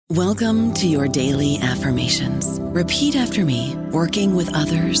Welcome to your daily affirmations. Repeat after me. Working with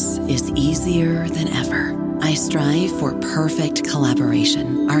others is easier than ever. I strive for perfect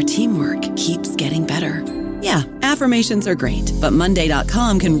collaboration. Our teamwork keeps getting better. Yeah, affirmations are great, but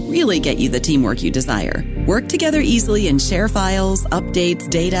Monday.com can really get you the teamwork you desire. Work together easily and share files, updates,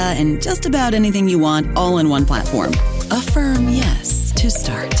 data, and just about anything you want all in one platform. Affirm yes to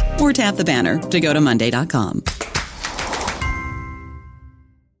start, or tap the banner to go to Monday.com.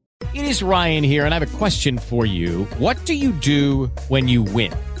 It is Ryan here, and I have a question for you. What do you do when you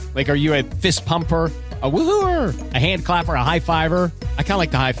win? Like, are you a fist pumper, a woohooer, a hand clapper, a high fiver? I kind of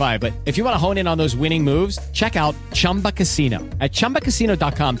like the high five, but if you want to hone in on those winning moves, check out Chumba Casino. At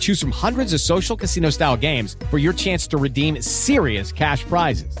ChumbaCasino.com, choose from hundreds of social casino-style games for your chance to redeem serious cash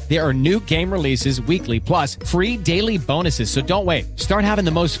prizes. There are new game releases weekly, plus free daily bonuses. So don't wait. Start having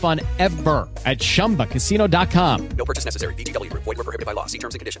the most fun ever at ChumbaCasino.com. No purchase necessary. VGW. Void where prohibited by law. See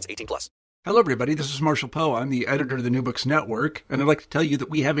terms and conditions. 18+. Hello, everybody. This is Marshall Poe. I'm the editor of the New Books Network, and I'd like to tell you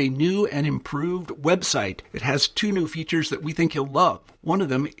that we have a new and improved website. It has two new features that we think you'll love. One of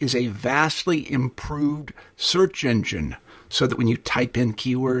them is a vastly improved search engine, so that when you type in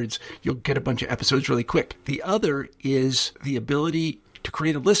keywords, you'll get a bunch of episodes really quick. The other is the ability to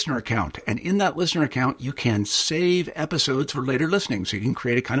create a listener account. And in that listener account, you can save episodes for later listening. So you can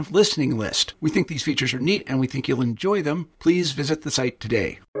create a kind of listening list. We think these features are neat, and we think you'll enjoy them. Please visit the site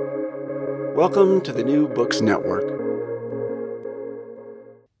today. Welcome to the New Books Network.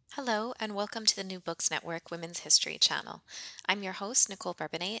 Hello, and welcome to the New Books Network Women's History channel. I'm your host, Nicole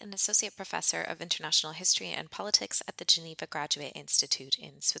Barbinet, an Associate Professor of International History and Politics at the Geneva Graduate Institute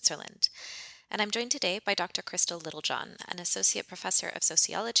in Switzerland. And I'm joined today by Dr. Crystal Littlejohn, an Associate Professor of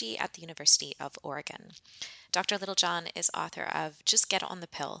Sociology at the University of Oregon. Dr. Littlejohn is author of Just Get on the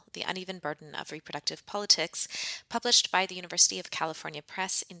Pill, The Uneven Burden of Reproductive Politics, published by the University of California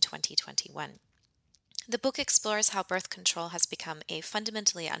Press in 2021. The book explores how birth control has become a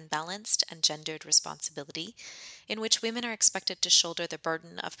fundamentally unbalanced and gendered responsibility, in which women are expected to shoulder the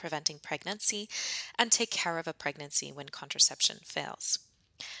burden of preventing pregnancy and take care of a pregnancy when contraception fails.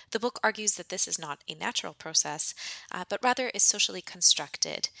 The book argues that this is not a natural process, but rather is socially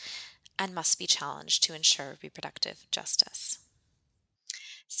constructed and must be challenged to ensure reproductive justice.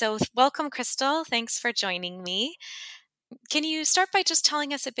 So welcome, Crystal. Thanks for joining me. Can you start by just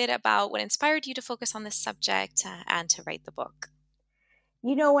telling us a bit about what inspired you to focus on this subject and to write the book?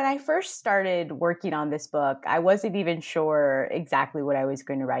 You know, when I first started working on this book, I wasn't even sure exactly what I was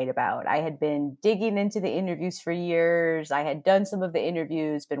going to write about. I had been digging into the interviews for years. I had done some of the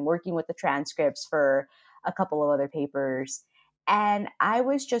interviews, been working with the transcripts for a couple of other papers. And I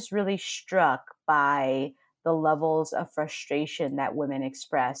was just really struck by the levels of frustration that women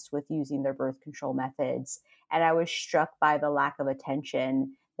expressed with using their birth control methods. And I was struck by the lack of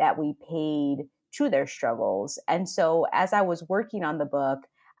attention that we paid to their struggles. And so as I was working on the book,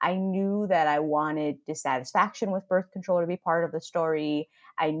 I knew that I wanted dissatisfaction with birth control to be part of the story.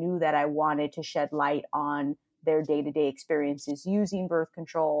 I knew that I wanted to shed light on their day-to-day experiences using birth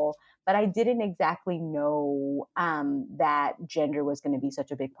control, but I didn't exactly know that gender was going to be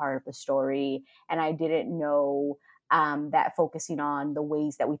such a big part of the story. And I didn't know that focusing on the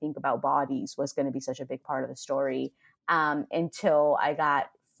ways that we think about bodies was going to be such a big part of the story until I got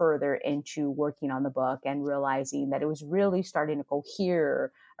further into working on the book and realizing that it was really starting to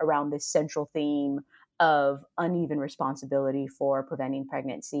cohere around this central theme of uneven responsibility for preventing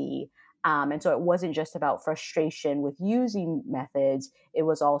pregnancy. And so it wasn't just about frustration with using methods. It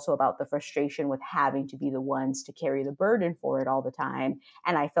was also about the frustration with having to be the ones to carry the burden for it all the time.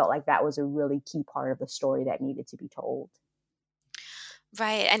 And I felt like that was a really key part of the story that needed to be told.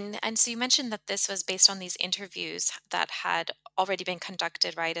 Right. And so you mentioned that this was based on these interviews that had already been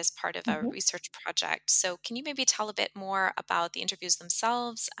conducted, right, as part of a research project. So can you maybe tell a bit more about the interviews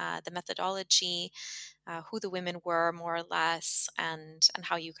themselves, the methodology, who the women were more or less, and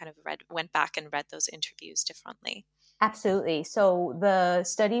how you kind of went back and read those interviews differently? Absolutely. So the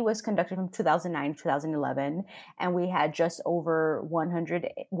study was conducted from 2009 to 2011, and we had just over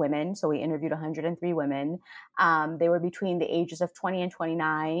 100 women. So we interviewed 103 women. They were between the ages of 20 and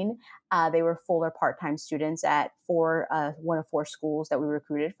 29. They were full or part-time students at one of four schools that we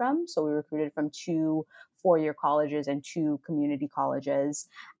recruited from. So we recruited from 2 four-year colleges and 2 community colleges,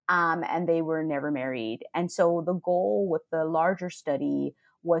 and they were never married. And so the goal with the larger study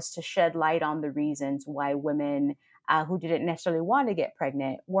was to shed light on the reasons why women who didn't necessarily want to get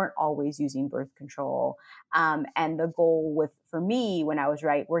pregnant weren't always using birth control. And the goal for me, when I was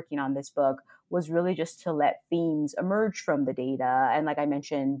working on this book, was really just to let themes emerge from the data. And like I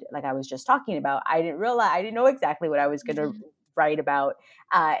mentioned, like I was just talking about, I didn't know exactly what I was going to write about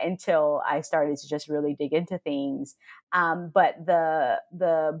until I started to just really dig into things. But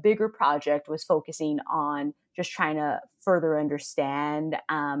the bigger project was focusing on just trying to further understand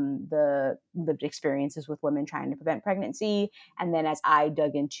the lived experiences with women trying to prevent pregnancy. And then as I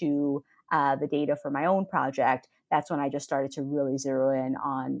dug into the data for my own project, that's when I just started to really zero in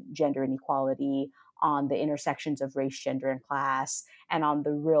on gender inequality, on the intersections of race, gender, and class, and on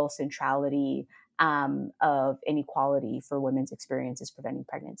the real centrality of inequality for women's experiences preventing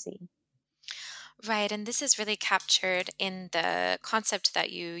pregnancy. Right, and this is really captured in the concept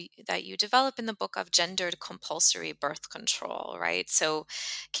that you develop in the book of gendered compulsory birth control, right? So,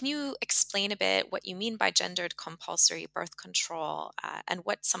 can you explain a bit what you mean by gendered compulsory birth control and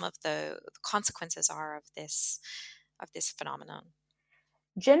what some of the consequences are of this phenomenon?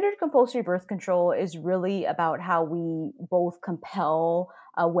 Gendered compulsory birth control is really about how we both compel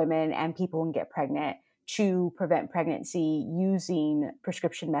women and people who get pregnant to prevent pregnancy using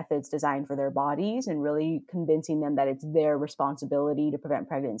prescription methods designed for their bodies and really convincing them that it's their responsibility to prevent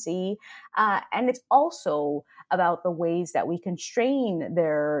pregnancy. And it's also about the ways that we constrain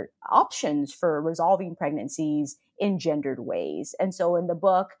their options for resolving pregnancies in gendered ways. And so in the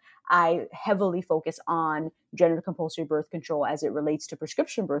book, I heavily focus on gender compulsory birth control as it relates to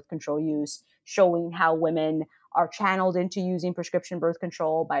prescription birth control use, showing how women are channeled into using prescription birth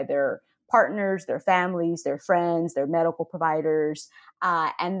control by their partners, their families, their friends, their medical providers,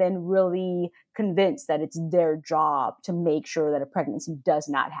 and then really convinced that it's their job to make sure that a pregnancy does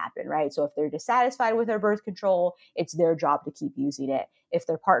not happen, right? So if they're dissatisfied with their birth control, it's their job to keep using it. If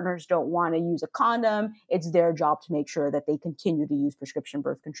their partners don't want to use a condom, it's their job to make sure that they continue to use prescription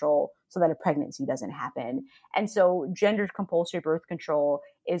birth control so that a pregnancy doesn't happen. And so gendered compulsory birth control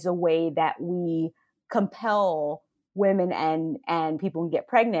is a way that we compel women and people who get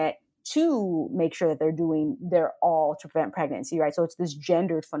pregnant to make sure that they're doing their all to prevent pregnancy, right? So it's this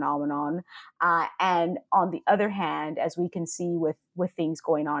gendered phenomenon. And on the other hand, as we can see with things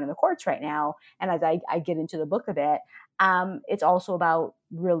going on in the courts right now, and as I get into the book a bit, it's also about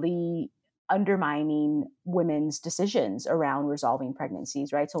really undermining women's decisions around resolving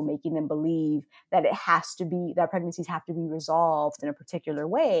pregnancies, right? So making them believe that that pregnancies have to be resolved in a particular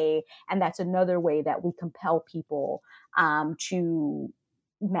way. And that's another way that we compel people to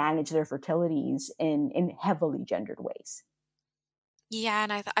manage their fertilities in heavily gendered ways. Yeah,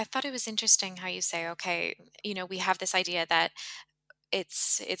 and I thought it was interesting how you say, okay, we have this idea that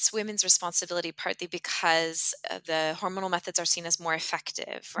it's women's responsibility partly because the hormonal methods are seen as more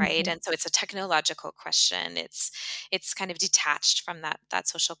effective, right? Mm-hmm. And so it's a technological question. It's kind of detached from that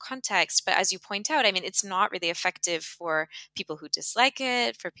social context. But as you point out, I mean, it's not really effective for people who dislike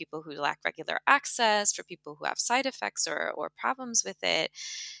it, for people who lack regular access, for people who have side effects or problems with it.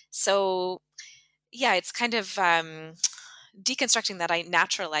 So yeah, it's kind of deconstructing that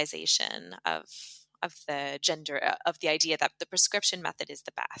naturalization of the gender, of the idea that the prescription method is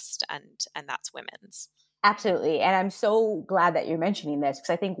the best and that's women's. Absolutely. And I'm so glad that you're mentioning this, because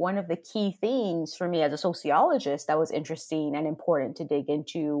I think one of the key things for me as a sociologist that was interesting and important to dig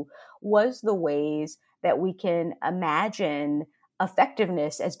into was the ways that we can imagine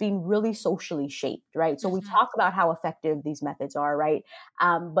effectiveness as being really socially shaped, right? So we talk about how effective these methods are, right?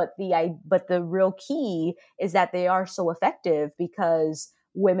 But the real key is that they are so effective because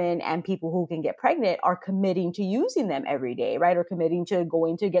women and people who can get pregnant are committing to using them every day, right? Or committing to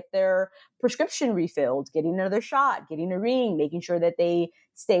going to get their prescription refilled, getting another shot, getting a ring, making sure that they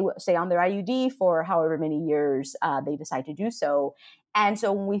stay on their IUD for however many years they decide to do so. And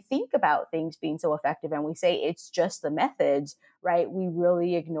so when we think about things being so effective and we say it's just the methods, right, we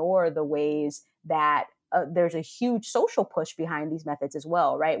really ignore the ways that there's a huge social push behind these methods as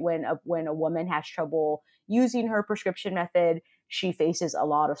well, right? When a woman has trouble using her prescription method, she faces a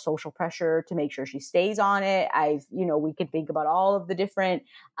lot of social pressure to make sure she stays on it. We can think about all of the different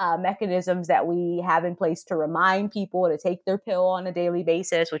mechanisms that we have in place to remind people to take their pill on a daily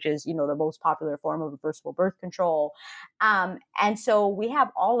basis, which is, the most popular form of reversible birth control. And so we have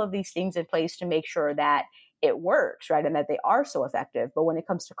all of these things in place to make sure that it works, right? And that they are so effective. But when it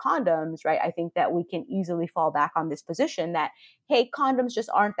comes to condoms, right, I think that we can easily fall back on this position that, hey, condoms just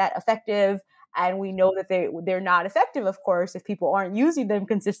aren't that effective. And we know that they're not effective, of course, if people aren't using them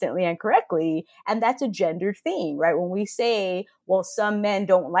consistently and correctly. And that's a gendered thing, right? When we say well, some men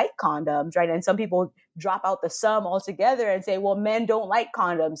don't like condoms, right? And some people drop out the some altogether and say, well, men don't like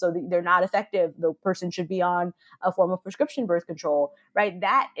condoms, so they're not effective. The person should be on a form of prescription birth control, right?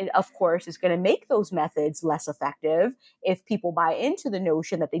 That, of course, is going to make those methods less effective if people buy into the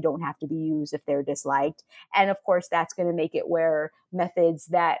notion that they don't have to be used if they're disliked. And of course, that's going to make it where methods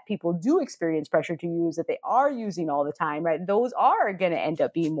that people do experience pressure to use, that they are using all the time, right? Those are going to end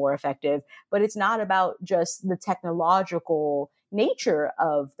up being more effective. But it's not about just the technological nature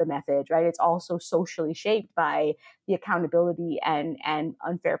of the method, right? It's also socially shaped by the accountability and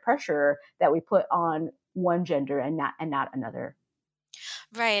unfair pressure that we put on one gender and not another.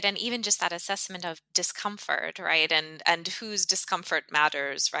 Right. And even just that assessment of discomfort, right? And whose discomfort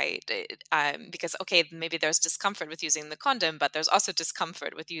matters, right? Because, okay, maybe there's discomfort with using the condom, but there's also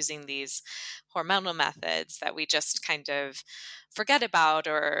discomfort with using these hormonal methods that we just kind of forget about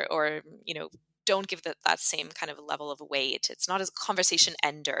or don't give that same kind of level of weight. It's not a conversation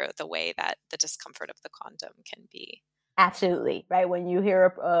ender the way that the discomfort of the condom can be. Absolutely. Right. When you hear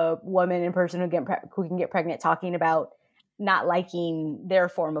a woman in person who can get pregnant talking about not liking their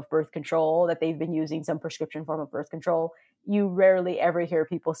form of birth control, that they've been using some prescription form of birth control, you rarely ever hear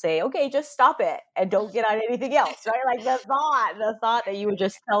people say, okay, just stop it and don't get on anything else, right? Like the thought that you would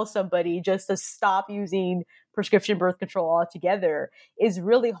just tell somebody just to stop using prescription birth control altogether is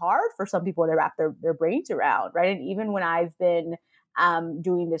really hard for some people to wrap their brains around, right? And even when I've been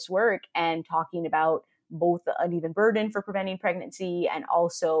doing this work and talking about both the uneven burden for preventing pregnancy and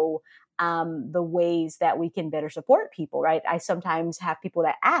also the ways that we can better support people, right? I sometimes have people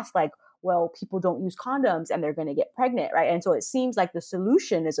that ask, like, well, people don't use condoms and they're going to get pregnant, right? And so it seems like the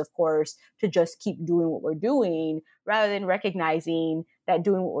solution is, of course, to just keep doing what we're doing rather than recognizing that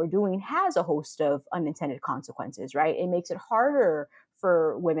doing what we're doing has a host of unintended consequences, right? It makes it harder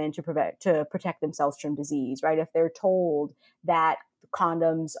for women to protect themselves from disease, right? If they're told that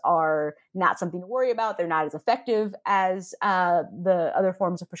condoms are not something to worry about, they're not as effective as the other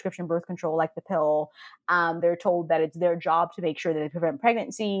forms of prescription birth control, like the pill. They're told that it's their job to make sure that they prevent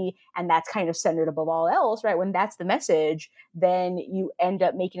pregnancy, and that's kind of centered above all else, right? When that's the message, then you end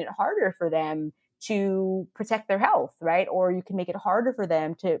up making it harder for them to protect their health, right? Or you can make it harder for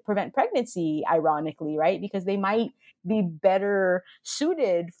them to prevent pregnancy, ironically, right? Because they might be better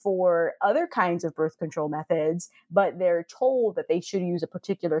suited for other kinds of birth control methods, but they're told that they should use a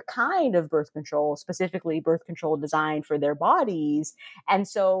particular kind of birth control, specifically birth control designed for their bodies. And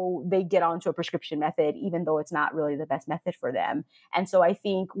so they get onto a prescription method, even though it's not really the best method for them. And so I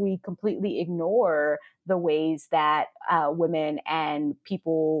think we completely ignore the ways that women and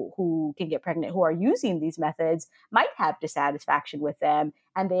people who can get pregnant who are using these methods might have dissatisfaction with them.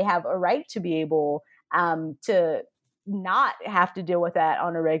 And they have a right to be able to not have to deal with that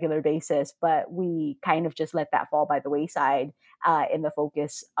on a regular basis. But we kind of just let that fall by the wayside in the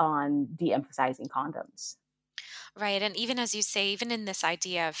focus on de-emphasizing condoms. Right. And even as you say, even in this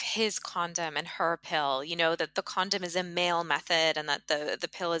idea of his condom and her pill, that the condom is a male method and that the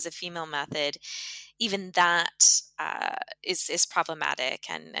pill is a female method, even that is problematic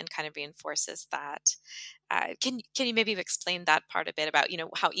and kind of reinforces that. Can you maybe explain that part a bit about,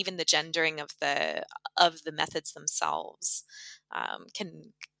 how even the gendering of the methods themselves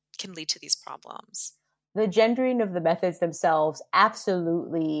can lead to these problems? The gendering of the methods themselves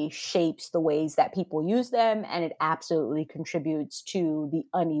absolutely shapes the ways that people use them, and it absolutely contributes to the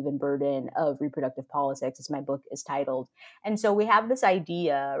uneven burden of reproductive politics, as my book is titled. And so we have this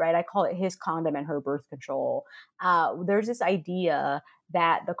idea, right? I call it his condom and her birth control. There's this idea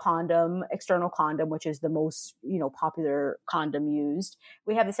that the condom, external condom, which is the most, popular condom used,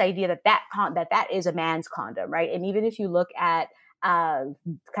 we have this idea that is a man's condom, right? And even if you look at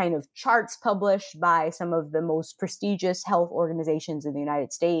kind of charts published by some of the most prestigious health organizations in the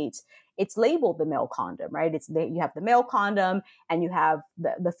United States, it's labeled the male condom, right? You have the male condom and you have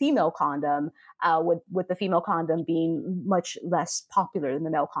the female condom, with the female condom being much less popular than the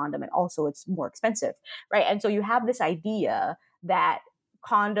male condom, and also it's more expensive, right? And so you have this idea that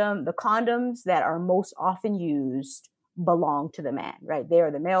the condoms that are most often used belong to the man, right? They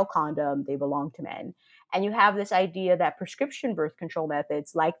are the male condom, they belong to men. And you have this idea that prescription birth control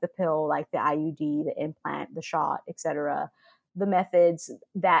methods like the pill, like the IUD, the implant, the shot, etc., the methods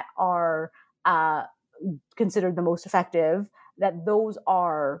that are considered the most effective, that those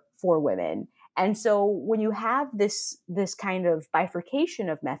are for women. And so when you have this kind of bifurcation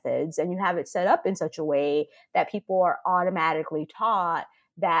of methods and you have it set up in such a way that people are automatically taught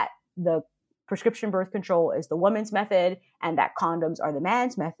that the prescription birth control is the woman's method and that condoms are the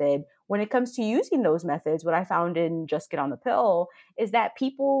man's method, when it comes to using those methods, what I found in Just Get on the Pill is that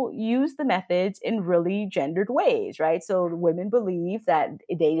people use the methods in really gendered ways, right? So women believe that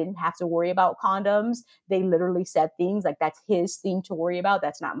they didn't have to worry about condoms. They literally said things like, that's his thing to worry about.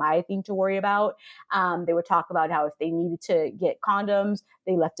 That's not my thing to worry about. They would talk about how if they needed to get condoms,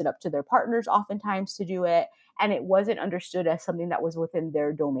 they left it up to their partners oftentimes to do it. And it wasn't understood as something that was within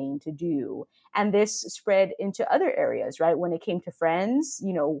their domain to do. And this spread into other areas, right? When it came to friends,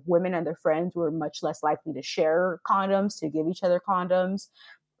 women and their friends were much less likely to share condoms, to give each other condoms.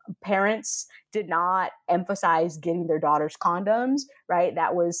 Parents did not emphasize getting their daughters condoms, right?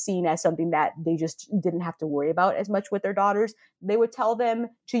 That was seen as something that they just didn't have to worry about as much with their daughters. They would tell them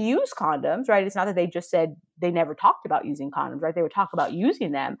to use condoms, right? It's not that they just said they never talked about using condoms, right? They would talk about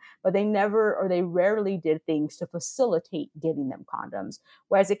using them, but they rarely did things to facilitate getting them condoms.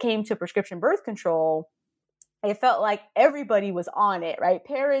 Whereas it came to prescription birth control, it felt like everybody was on it, right?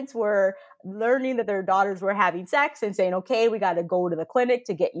 Parents were learning that their daughters were having sex and saying, okay, we got to go to the clinic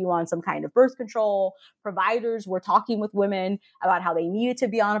to get you on some kind of birth control. Providers were talking with women about how they needed to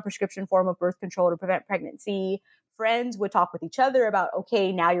be on a prescription form of birth control to prevent pregnancy. Friends would talk with each other about,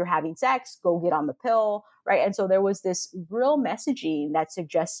 okay, now you're having sex, go get on the pill, right? And so there was this real messaging that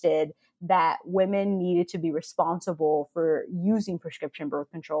suggested that women needed to be responsible for using prescription birth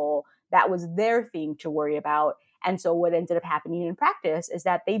control. That was their thing to worry about. And so what ended up happening in practice is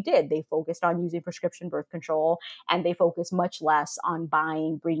that they focused on using prescription birth control, and they focused much less on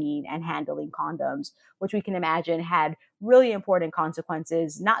buying, bringing, and handling condoms, which we can imagine had really important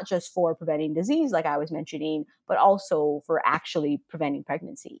consequences, not just for preventing disease, like I was mentioning, but also for actually preventing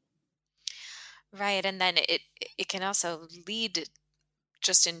pregnancy. Right. And then it can also lead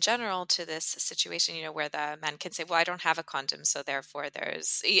just in general to this situation, where the man can say, well, I don't have a condom, so therefore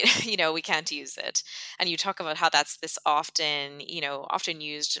there's, we can't use it. And you talk about how that's this often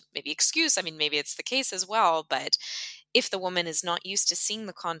used maybe excuse. I mean, maybe it's the case as well, but if the woman is not used to seeing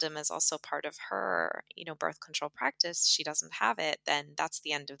the condom as also part of her, birth control practice, she doesn't have it, then that's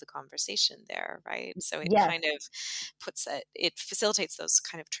the end of the conversation there, right? So it kind of it facilitates those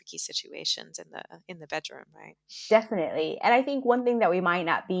kind of tricky situations in the bedroom, right? Definitely. And I think one thing that we might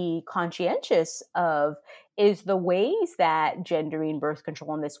not be conscientious of is the ways that gendering birth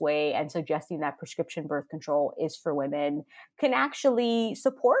control in this way and suggesting that prescription birth control is for women can actually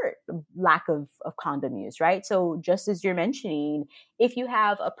support lack of condom use, right? So just as you're mentioning, if you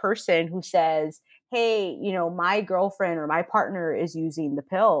have a person who says, hey, my girlfriend or my partner is using the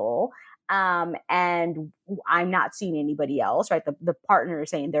pill, and I'm not seeing anybody else, right? The partner is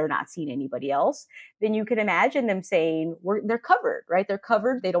saying they're not seeing anybody else. Then you can imagine them saying they're covered, right? They're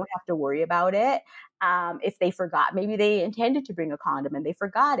covered. They don't have to worry about it. If they forgot, maybe they intended to bring a condom and they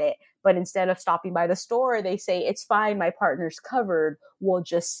forgot it, but instead of stopping by the store, they say, it's fine, my partner's covered. We'll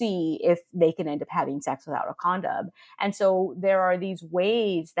just see if they can end up having sex without a condom. And so there are these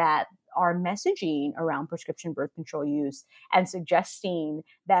ways that are messaging around prescription birth control use and suggesting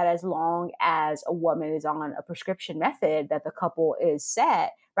that as long as a woman is on a prescription method that the couple is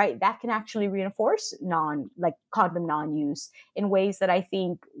set, right, that can actually reinforce condom non-use in ways that I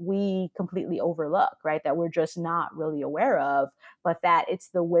think we completely overlook, right, that we're just not really aware of, but that it's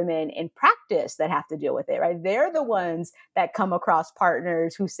the women in practice that have to deal with it, right? They're the ones that come across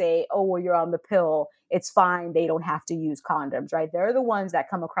partners who say, oh, well, you're on the pill, it's fine, they don't have to use condoms, right? They're the ones that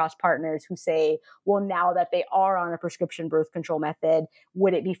come across partners who say, well, now that they are on a prescription birth control method,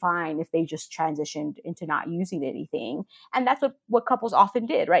 would it be fine if they just transitioned into not using anything? And that's what couples often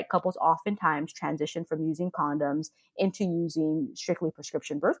did, right? Couples oftentimes transition from using condoms into using strictly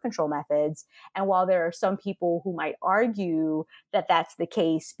prescription birth control methods. And while there are some people who might argue that that's the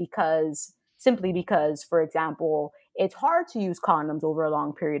case simply because, for example, it's hard to use condoms over a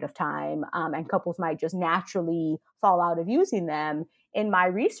long period of time, and couples might just naturally fall out of using them. In my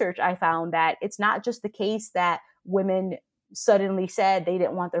research, I found that it's not just the case that women suddenly said they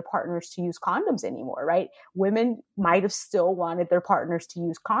didn't want their partners to use condoms anymore, right? Women might have still wanted their partners to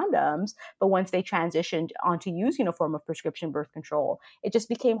use condoms, but once they transitioned onto using a form of prescription birth control, it just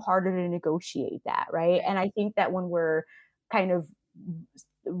became harder to negotiate that, right? And I think that when we're kind of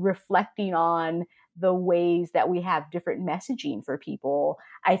reflecting on the ways that we have different messaging for people,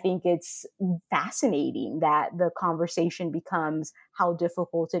 I think it's fascinating that the conversation becomes how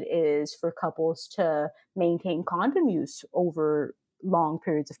difficult it is for couples to maintain condom use over long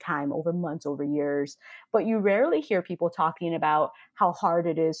periods of time, over months, over years. But you rarely hear people talking about how hard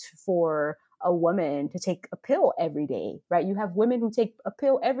it is for a woman to take a pill every day, right? You have women who take a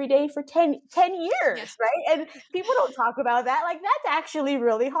pill every day for 10 years, right? And people don't talk about that. Like, that's actually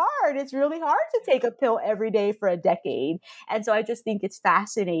really hard. It's really hard to take a pill every day for a decade. And so I just think it's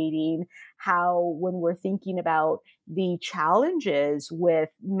fascinating how, when we're thinking about the challenges with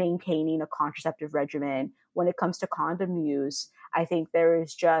maintaining a contraceptive regimen, when it comes to condom use, I think there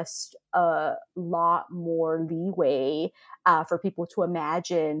is just a lot more leeway for people to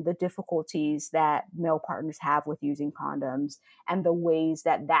imagine the difficulties that male partners have with using condoms and the ways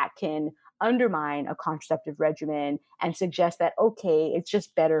that that can undermine a contraceptive regimen and suggest that, okay, it's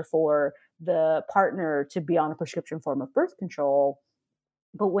just better for the partner to be on a prescription form of birth control.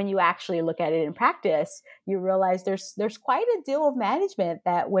 But when you actually look at it in practice, you realize there's quite a deal of management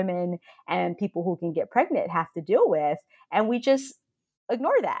that women and people who can get pregnant have to deal with. And we just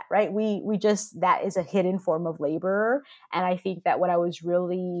ignore that, right? We just, that is a hidden form of labor. And I think that what felt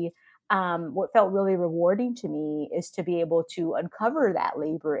really rewarding to me is to be able to uncover that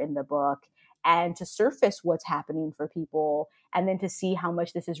labor in the book and to surface what's happening for people, and then to see how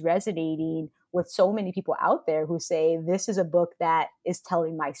much this is resonating with so many people out there who say, this is a book that is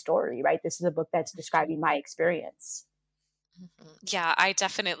telling my story, right? This is a book that's describing my experience. Yeah, I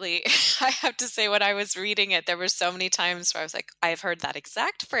definitely, I have to say, when I was reading it, there were so many times where I was like, I've heard that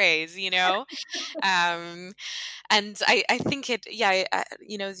exact phrase, you know? And I think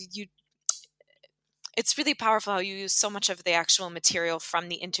it's really powerful how you use so much of the actual material from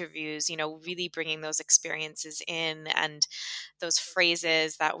the interviews, you know, really bringing those experiences in and those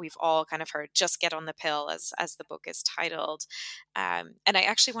phrases that we've all kind of heard, just get on the pill, as the book is titled. And I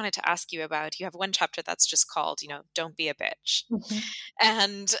actually wanted to ask you about, you have one chapter that's just called, you know, Don't Be a Bitch. Mm-hmm.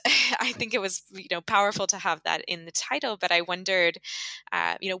 And I think it was, you know, powerful to have that in the title, but I wondered,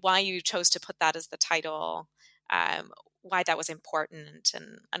 you know, why you chose to put that as the title, why that was important,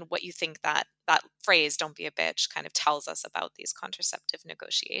 and what you think that phrase, don't be a bitch, kind of tells us about these contraceptive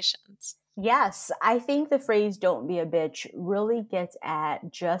negotiations. Yes, I think the phrase don't be a bitch really gets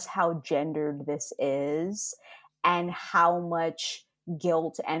at just how gendered this is and how much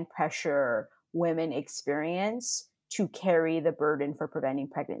guilt and pressure women experience to carry the burden for preventing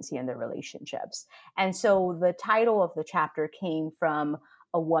pregnancy in their relationships. And so the title of the chapter came from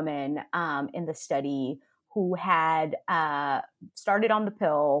a woman in the study who had started on the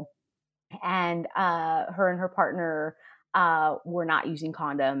pill, and her and her partner were not using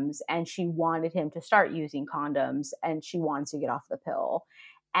condoms, and she wanted him to start using condoms, and she wanted to get off the pill.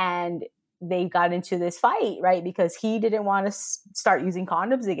 And they got into this fight, right? Because he didn't want to start using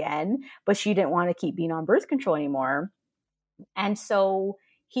condoms again, but she didn't want to keep being on birth control anymore. And so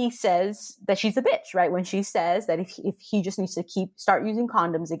he says that she's a bitch, right? When she says that if he just needs to start using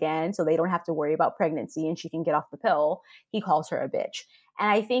condoms again so they don't have to worry about pregnancy and she can get off the pill, he calls her a bitch. And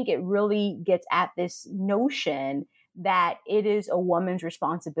I think it really gets at this notion that it is a woman's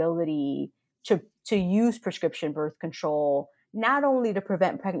responsibility to use prescription birth control, not only to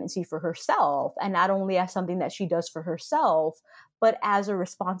prevent pregnancy for herself and not only as something that she does for herself, but as a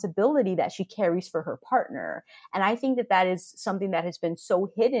responsibility that she carries for her partner. And I think that that is something that has been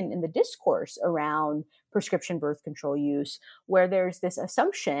so hidden in the discourse around prescription birth control use, where there's this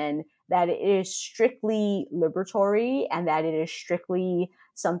assumption that it is strictly liberatory and that it is strictly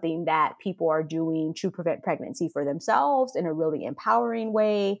something that people are doing to prevent pregnancy for themselves in a really empowering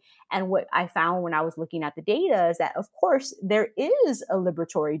way. And what I found when I was looking at the data is that, of course, there is a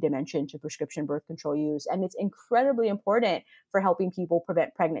liberatory dimension to prescription birth control use, and it's incredibly important for helping people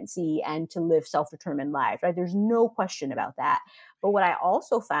prevent pregnancy and to live self-determined lives, right? There's no question about that. But what I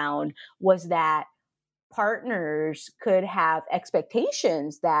also found was that partners could have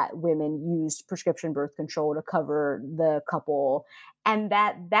expectations that women used prescription birth control to cover the couple, and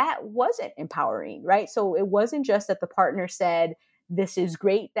that wasn't empowering, right? So it wasn't just that the partner said, this is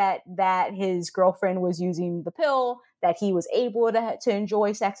great that his girlfriend was using the pill, that he was able to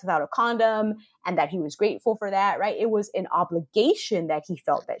enjoy sex without a condom, and that he was grateful for that, right? It was an obligation that he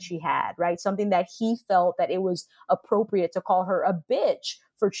felt that she had, right? Something that he felt that it was appropriate to call her a bitch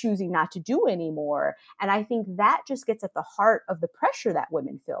for choosing not to do anymore. And I think that just gets at the heart of the pressure that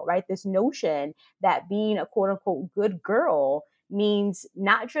women feel, right? This notion that being a quote unquote good girl means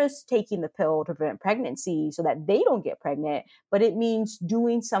not just taking the pill to prevent pregnancy so that they don't get pregnant, but it means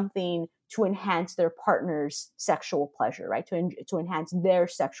doing something to enhance their partner's sexual pleasure, right? To enhance their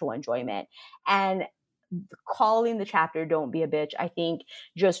sexual enjoyment. And calling the chapter Don't Be a Bitch, I think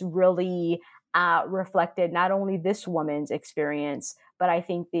just really reflected not only this woman's experience, but I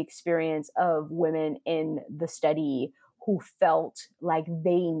think the experience of women in the study who felt like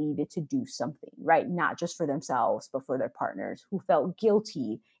they needed to do something, right? Not just for themselves, but for their partners, who felt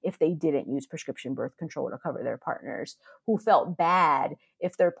guilty if they didn't use prescription birth control to cover their partners, who felt bad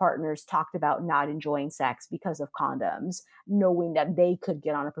if their partners talked about not enjoying sex because of condoms, knowing that they could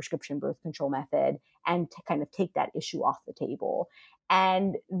get on a prescription birth control method and to kind of take that issue off the table.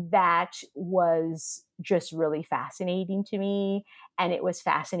 And that was just really fascinating to me. And it was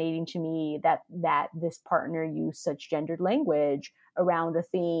fascinating to me that this partner used such gendered language around a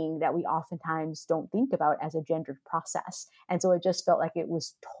thing that we oftentimes don't think about as a gendered process. And so it just felt like it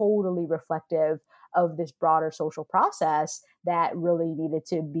was totally reflective of this broader social process that really needed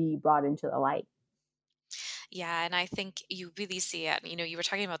to be brought into the light. Yeah, and I think you really see it. You were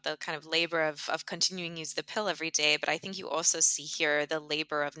talking about the kind of labor of continuing to use the pill every day, but I think you also see here the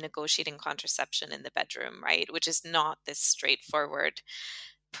labor of negotiating contraception in the bedroom, right? Which is not this straightforward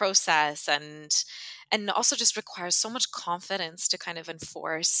process, and also just requires so much confidence to kind of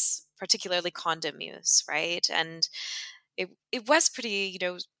enforce, particularly condom use, right? And it was pretty,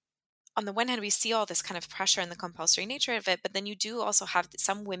 on the one hand, we see all this kind of pressure and the compulsory nature of it, but then you do also have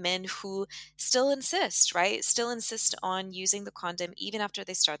some women who still insist, right? Still insist on using the condom even after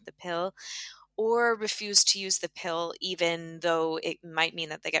they start the pill, or refuse to use the pill even though it might mean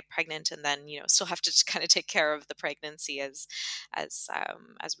that they get pregnant and then, still have to kind of take care of the pregnancy as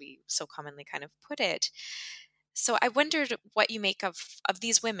we so commonly kind of put it. So I wondered what you make of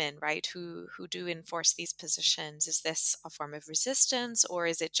these women, right, who do enforce these positions. Is this a form of resistance, or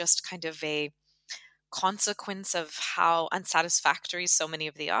is it just kind of a consequence of how unsatisfactory so many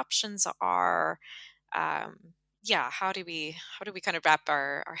of the options are? How do we kind of wrap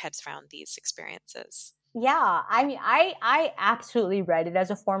our heads around these experiences? Yeah, I mean, I absolutely read it as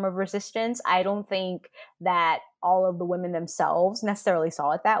a form of resistance. I don't think that all of the women themselves necessarily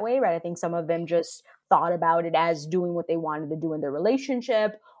saw it that way, right? I think some of them just thought about it as doing what they wanted to do in their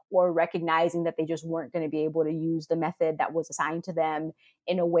relationship, or recognizing that they just weren't going to be able to use the method that was assigned to them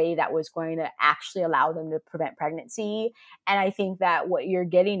in a way that was going to actually allow them to prevent pregnancy. And I think that what you're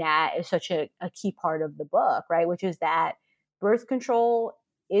getting at is such a key part of the book, right? Which is that birth control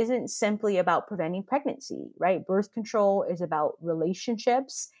isn't simply about preventing pregnancy, right? Birth control is about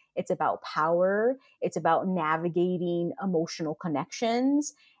relationships. It's about power. It's about navigating emotional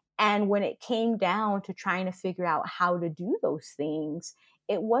connections. And when it came down to trying to figure out how to do those things,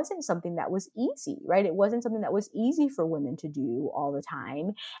 it wasn't something that was easy, right? It wasn't something that was easy for women to do all the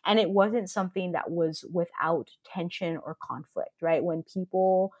time. And it wasn't something that was without tension or conflict, right? When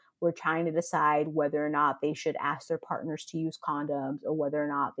people were trying to decide whether or not they should ask their partners to use condoms, or whether or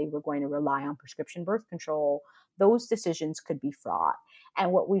not they were going to rely on prescription birth control, those decisions could be fraught.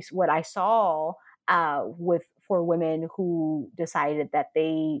 And what I saw for women who decided that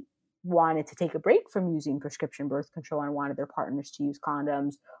they wanted to take a break from using prescription birth control and wanted their partners to use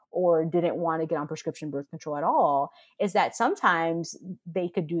condoms, or didn't want to get on prescription birth control at all, is that sometimes they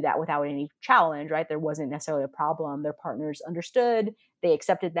could do that without any challenge, right? There wasn't necessarily a problem. Their partners understood, they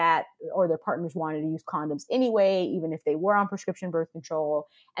accepted that, or their partners wanted to use condoms anyway, even if they were on prescription birth control.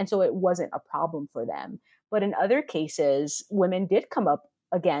 And so it wasn't a problem for them. But in other cases, women did come up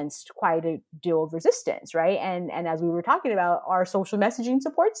against quite a deal of resistance, right? And as we were talking about, our social messaging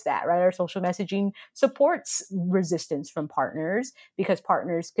supports that, right? Our social messaging supports resistance from partners, because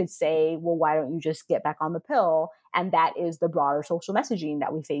partners could say, well, why don't you just get back on the pill? And that is the broader social messaging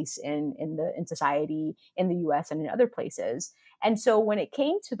that we face in society, in the US and in other places. And so when it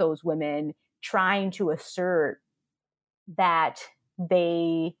came to those women trying to assert that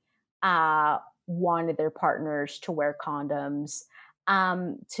they wanted their partners to wear condoms,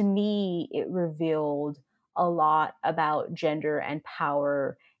 to me, it revealed a lot about gender and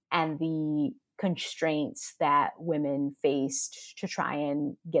power and the constraints that women faced to try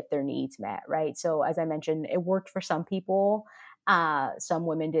and get their needs met, right? So as I mentioned, it worked for some people. Some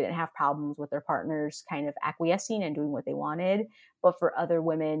women didn't have problems with their partners kind of acquiescing and doing what they wanted. But for other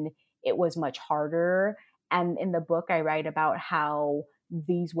women, it was much harder. And in the book, I write about how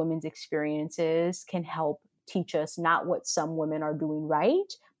these women's experiences can help teach us not what some women are doing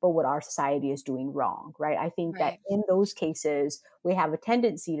right, but what our society is doing wrong, right? I think that in those cases, we have a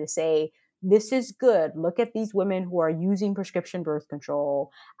tendency to say, this is good. Look at these women who are using prescription birth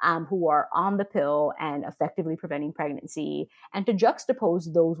control, who are on the pill and effectively preventing pregnancy, and to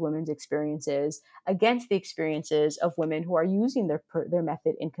juxtapose those women's experiences against the experiences of women who are using their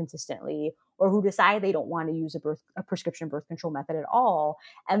method inconsistently, or who decide they don't want to use a prescription birth control method at all.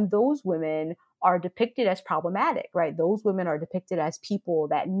 And those women are depicted as problematic, right? Those women are depicted as people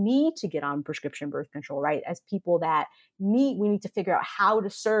that need to get on prescription birth control, right? As people that we need to figure out how to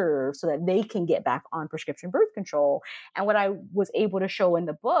serve so that they can get back on prescription birth control. And what I was able to show in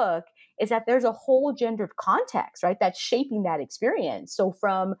the book is that there's a whole gendered context, right, that's shaping that experience. So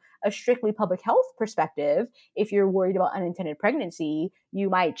from a strictly public health perspective, if you're worried about unintended pregnancy,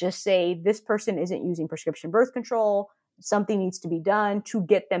 you might just say, this person isn't using prescription birth control. Something needs to be done to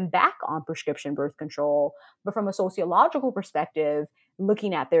get them back on prescription birth control. But from a sociological perspective,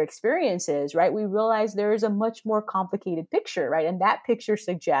 looking at their experiences, right, we realize there is a much more complicated picture, right? And that picture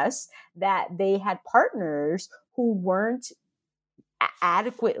suggests that they had partners who weren't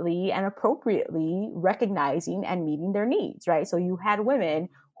adequately and appropriately recognizing and meeting their needs, right? So you had women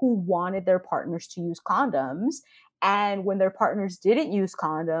who wanted their partners to use condoms. And when their partners didn't use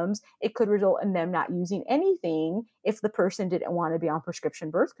condoms, it could result in them not using anything if the person didn't want to be on prescription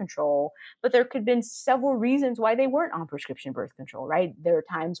birth control. But there could have been several reasons why they weren't on prescription birth control, right? There are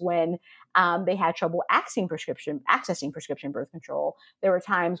times when they had trouble accessing prescription birth control. There were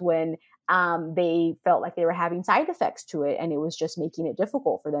times when they felt like they were having side effects to it, and it was just making it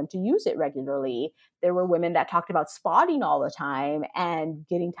difficult for them to use it regularly. There were women that talked about spotting all the time and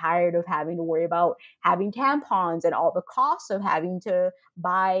getting tired of having to worry about having tampons and all the costs of having to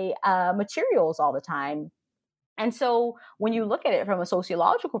buy materials all the time. And so when you look at it from a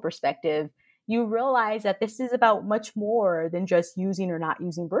sociological perspective, you realize that this is about much more than just using or not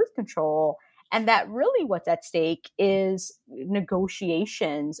using birth control. And that really what's at stake is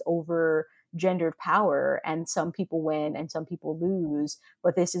negotiations over gendered power, and some people win and some people lose.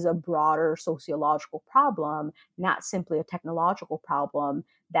 But this is a broader sociological problem, not simply a technological problem.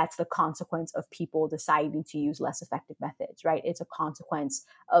 That's the consequence of people deciding to use less effective methods, right? It's a consequence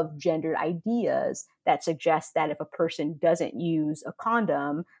of gendered ideas that suggest that if a person doesn't use a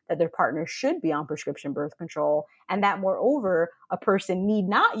condom, that their partner should be on prescription birth control. And that moreover, a person need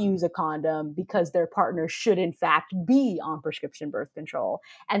not use a condom because their partner should in fact be on prescription birth control.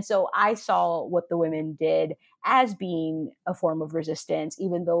 And so I saw what the women did as being a form of resistance,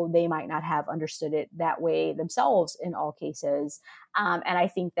 even though they might not have understood it that way themselves in all cases. And I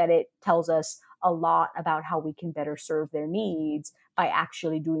think that it tells us a lot about how we can better serve their needs by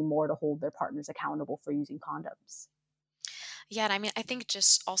actually doing more to hold their partners accountable for using condoms. Yeah, and I mean, I think it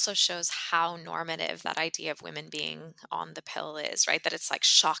just also shows how normative that idea of women being on the pill is, right? That it's like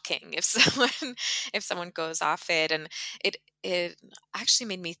shocking if someone goes off it. And it actually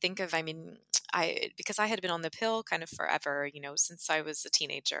made me think of, because I had been on the pill kind of forever, since I was a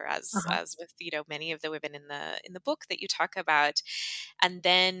teenager, as with, many of the women in the book that you talk about. And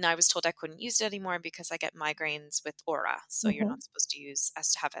then I was told I couldn't use it anymore because I get migraines with aura. So you're not supposed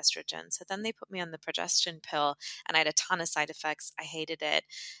to have estrogen. So then they put me on the progestin pill, and I had a ton of side effects. I hated it.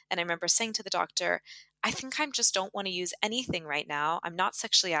 And I remember saying to the doctor, I think I just don't want to use anything right now. I'm not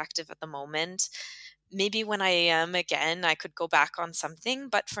sexually active at the moment. Maybe when I am again, I could go back on something.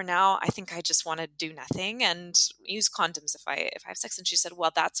 But for now, I think I just want to do nothing and use condoms if I have sex. And she said,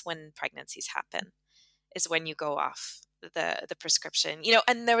 well, that's when pregnancies happen, is when you go off the prescription,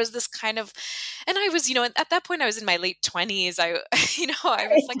 and there was this kind of, and I was, at that point I was in my late 20s. I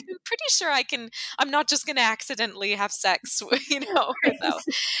was like, I'm pretty sure I'm not just going to accidentally have sex, without,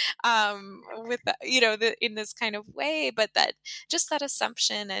 in this kind of way, but that just that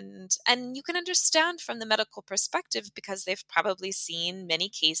assumption. And you can understand from the medical perspective, because they've probably seen many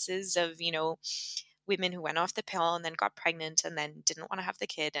cases of, women who went off the pill and then got pregnant and then didn't want to have the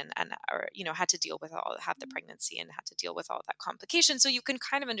kid and had to deal with have the pregnancy and had to deal with all that complication. So you can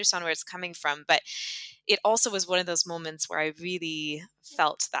kind of understand where it's coming from. But it also was one of those moments where I really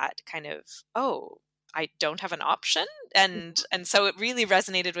felt that kind of, I don't have an option. And so it really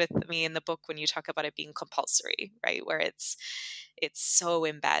resonated with me in the book when you talk about it being compulsory, right? Where it's so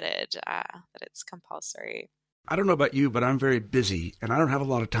embedded that it's compulsory. I don't know about you, but I'm very busy and I don't have a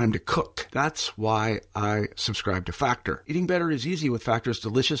lot of time to cook. That's why I subscribe to Factor. Eating better is easy with Factor's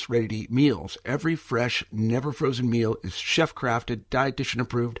delicious, ready-to-eat meals. Every fresh, never frozen meal is chef-crafted, dietitian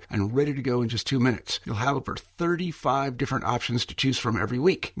approved, and ready to go in just 2 minutes. You'll have over 35 different options to choose from every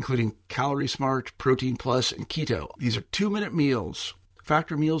week, including Calorie Smart, Protein Plus, and Keto. These are 2-minute meals.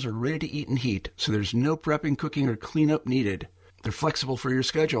 Factor meals are ready to eat and heat, so there's no prepping, cooking, or cleanup needed. They're flexible for your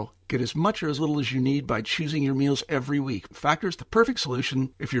schedule. Get as much or as little as you need by choosing your meals every week. Factor is the perfect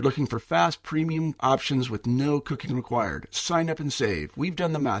solution if you're looking for fast, premium options with no cooking required. Sign up and save. We've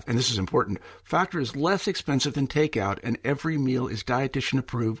done the math, and this is important. Factor is less expensive than takeout, and every meal is dietitian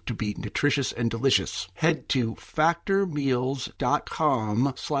approved to be nutritious and delicious. Head to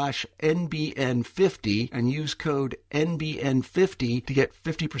factormeals.com/NBN50 and use code NBN50 to get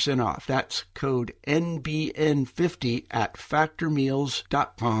 50% off. That's code NBN50 at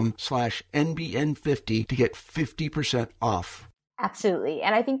factormeals.com/NBN50 to get 50% off. Absolutely.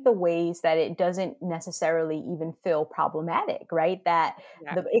 And I think the ways that it doesn't necessarily even feel problematic, right? That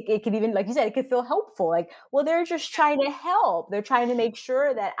it could even, like you said, it could feel helpful. Like, well, they're just trying to help. They're trying to make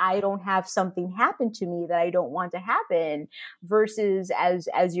sure that I don't have something happen to me that I don't want to happen, versus as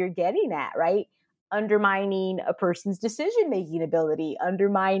you're getting at, right? Undermining a person's decision-making ability,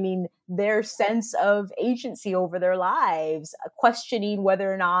 undermining their sense of agency over their lives, questioning whether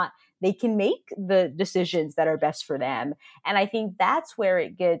or not they can make the decisions that are best for them. And I think that's where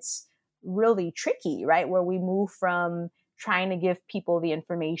it gets really tricky, right? Where we move from trying to give people the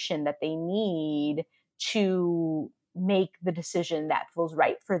information that they need to make the decision that feels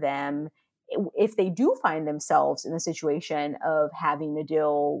right for them, if they do find themselves in a situation of having to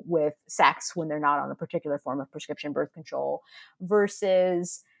deal with sex when they're not on a particular form of prescription birth control,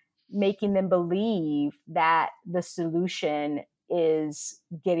 versus making them believe that the solution is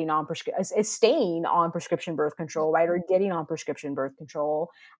getting on is staying on prescription birth control, right? Or getting on prescription birth control,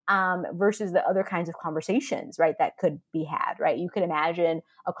 versus the other kinds of conversations, right? That could be had, right? You could imagine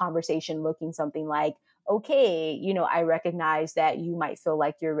a conversation looking something like, okay, I recognize that you might feel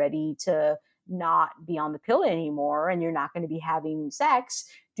like you're ready to not be on the pill anymore and you're not going to be having sex.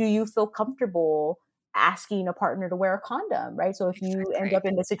 Do you feel comfortable asking a partner to wear a condom, right? So if you end up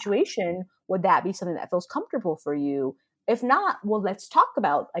in the situation, would that be something that feels comfortable for you? If not, well, let's talk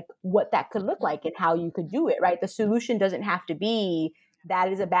about like what that could look like and how you could do it, right? The solution doesn't have to be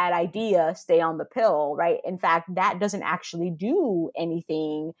that is a bad idea, stay on the pill, right? In fact, that doesn't actually do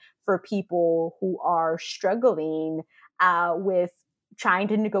anything for people who are struggling with trying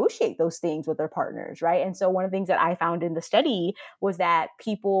to negotiate those things with their partners, right? And so one of the things that I found in the study was that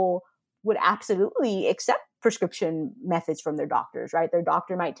people would absolutely accept prescription methods from their doctors, right? Their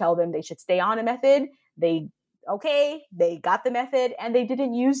doctor might tell them they should stay on a method. They got the method and they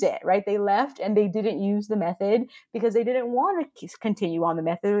didn't use it, right? They left and they didn't use the method because they didn't want to continue on the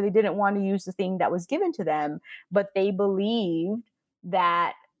method, or they didn't want to use the thing that was given to them, but they believed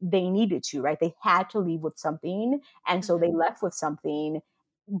that they needed to, right? They had to leave with something. And so they left with something,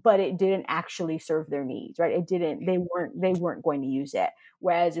 but it didn't actually serve their needs, right? They weren't going to use it.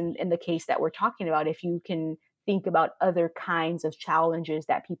 Whereas in the case that we're talking about, if you can think about other kinds of challenges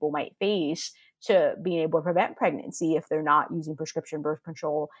that people might face to being able to prevent pregnancy if they're not using prescription birth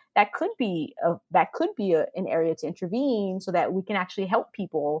control, that could be an area to intervene so that we can actually help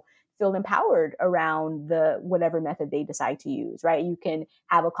people feel empowered around the whatever method they decide to use, right? You can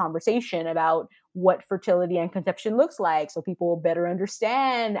have a conversation about what fertility and conception looks like so people will better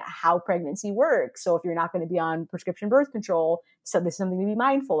understand how pregnancy works. So if you're not going to be on prescription birth control, so this is something to be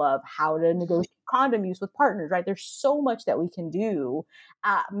mindful of, how to negotiate condom use with partners, right? There's so much that we can do,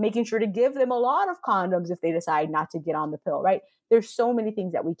 making sure to give them a lot of condoms if they decide not to get on the pill, right? There's so many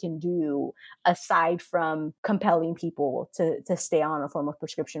things that we can do aside from compelling people to stay on a form of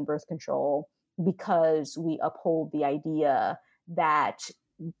prescription birth control, because we uphold the idea that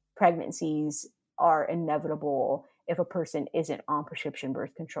pregnancies are inevitable if a person isn't on prescription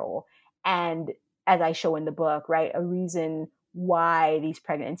birth control. And as I show in the book, right, a reason why these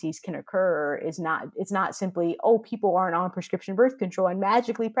pregnancies can occur is it's not simply, oh, people aren't on prescription birth control and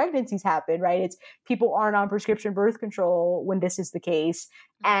magically pregnancies happen, right? It's people aren't on prescription birth control when this is the case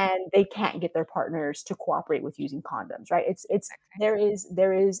and they can't get their partners to cooperate with using condoms, right? It's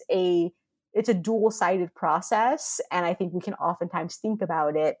a dual-sided process. And I think we can oftentimes think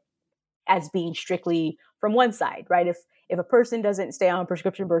about it as being strictly from one side, right? If a person doesn't stay on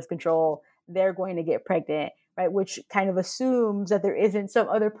prescription birth control, they're going to get pregnant, right? Which kind of assumes that there isn't some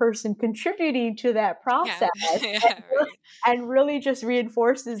other person contributing to that process, and really just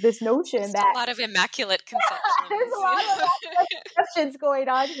reinforces this notion that a lot of immaculate conceptions. There's a lot of immaculate conceptions going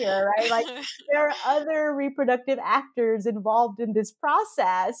on here, right? Like there are other reproductive actors involved in this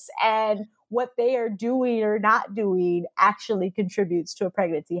process, and what they are doing or not doing actually contributes to a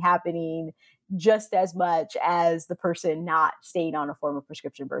pregnancy happening just as much as the person not staying on a form of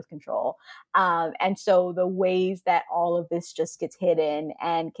prescription birth control. And so the ways that all of this just gets hidden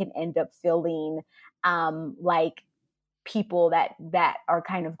and can end up feeling like people that are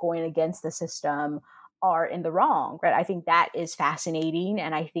kind of going against the system are in the wrong, right? I think that is fascinating.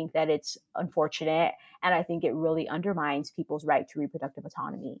 And I think that it's unfortunate. And I think it really undermines people's right to reproductive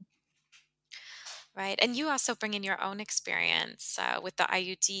autonomy. Right. And you also bring in your own experience with the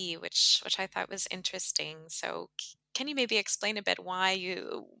IUD, which I thought was interesting. So can you maybe explain a bit why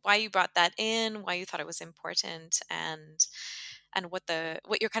you brought that in, why you thought it was important, and what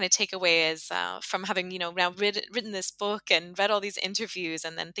your kind of takeaway is from having now written this book and read all these interviews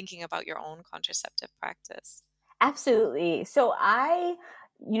and then thinking about your own contraceptive practice? Absolutely. So I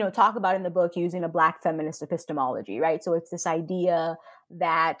talk about in the book using a Black feminist epistemology, right? So it's this idea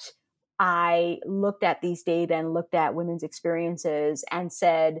that I looked at these data and looked at women's experiences and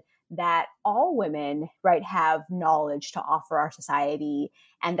said that all women, right, have knowledge to offer our society,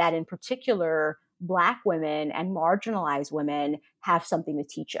 and that in particular, Black women and marginalized women have something to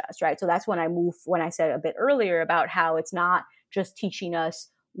teach us, right? So that's when I said a bit earlier about how it's not just teaching us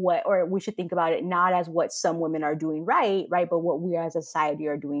or we should think about it not as what some women are doing right, but what we as a society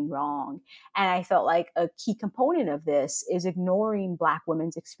are doing wrong. And I felt like a key component of this is ignoring Black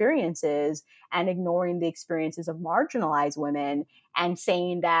women's experiences and ignoring the experiences of marginalized women and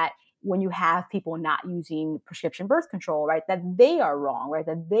saying that when you have people not using prescription birth control, right, that they are wrong, right,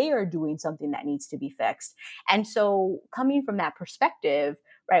 that they are doing something that needs to be fixed. And so coming from that perspective,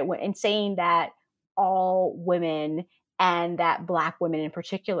 right, and saying that all women and that Black women in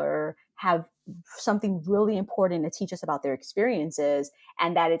particular have something really important to teach us about their experiences,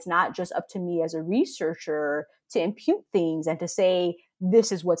 and that it's not just up to me as a researcher to impute things and to say,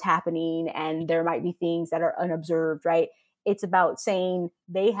 this is what's happening, and there might be things that are unobserved, right? It's about saying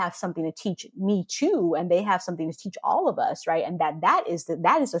they have something to teach me too, and they have something to teach all of us, right? And that is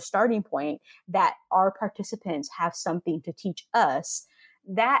a starting point, that our participants have something to teach us.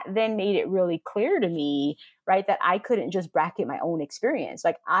 That then made it really clear to me, right, that I couldn't just bracket my own experience.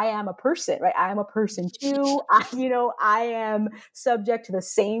 Like, I am a person, right? I am a person too. I am subject to the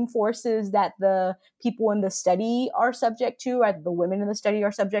same forces that the people in the study are subject to, right? The women in the study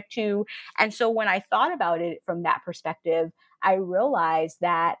are subject to. And so when I thought about it from that perspective, I realized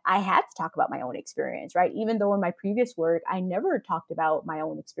that I had to talk about my own experience, right? Even though in my previous work, I never talked about my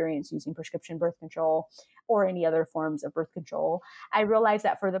own experience using prescription birth control or any other forms of birth control. I realized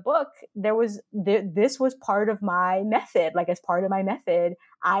that for the book, this was part of my method. Like, as part of my method,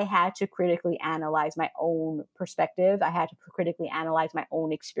 I had to critically analyze my own perspective. I had to critically analyze my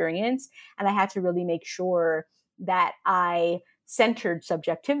own experience. And I had to really make sure that I centered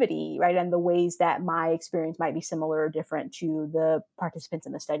subjectivity, right? And the ways that my experience might be similar or different to the participants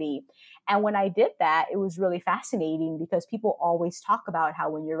in the study. And when I did that, it was really fascinating because people always talk about how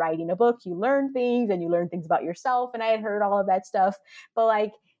when you're writing a book, you learn things and you learn things about yourself. And I had heard all of that stuff, but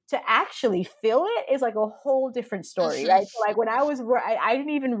like, to actually feel it is like a whole different story, right? So like when I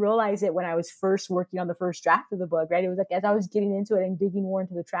didn't even realize it when I was first working on the first draft of the book, right? It was like as I was getting into it and digging more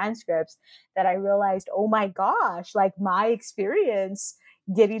into the transcripts that I realized, oh my gosh, like my experience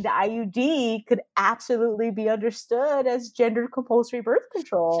getting the IUD could absolutely be understood as gender compulsory birth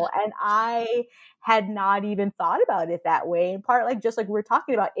control. And I had not even thought about it that way. In part, like just like we're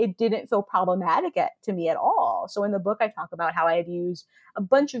talking about, it didn't feel problematic to me at all. So in the book, I talk about how I had used a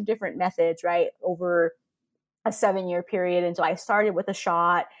bunch of different methods, right, over a 7-year period. And so I started with a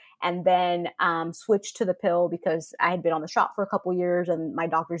shot and then switched to the pill because I had been on the shot for a couple years and my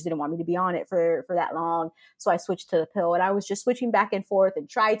doctors didn't want me to be on it for that long. So I switched to the pill and I was just switching back and forth and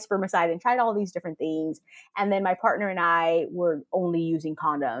tried spermicide and tried all these different things. And then my partner and I were only using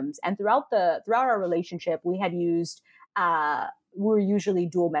condoms. And throughout our relationship, we had used we're usually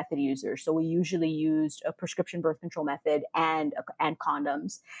dual method users. So we usually used a prescription birth control method and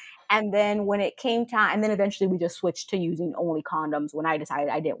condoms. And then when it came time, and then eventually we just switched to using only condoms when I decided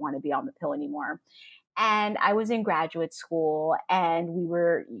I didn't want to be on the pill anymore. And I was in graduate school and we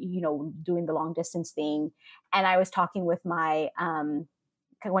were, doing the long distance thing. And I was talking with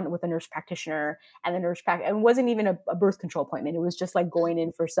I went with a nurse practitioner, and the it wasn't even a birth control appointment. It was just like going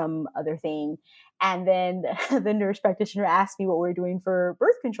in for some other thing. And then the nurse practitioner asked me what we were doing for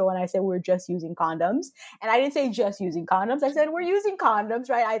birth control. And I said, we're just using condoms. And I didn't say just using condoms. I said, we're using condoms,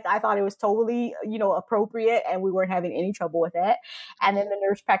 right? I thought it was totally, appropriate and we weren't having any trouble with it. And then the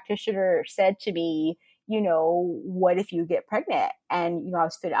nurse practitioner said to me, what if you get pregnant? And,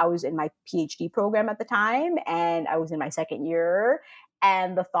 I was in my PhD program at the time and I was in my second year.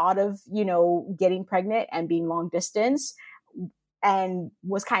 And the thought of, getting pregnant and being long distance and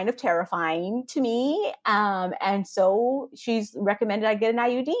was kind of terrifying to me. And so she's recommended I get an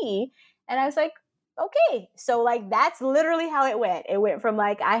IUD. And I was like, okay. So like, that's literally how it went. It went from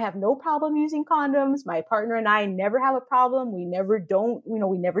like, I have no problem using condoms. My partner and I never have a problem. We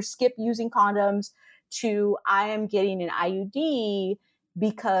never skip using condoms to I am getting an IUD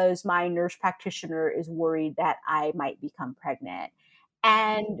because my nurse practitioner is worried that I might become pregnant.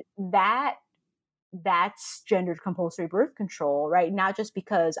 And that's gendered compulsory birth control, right? Not just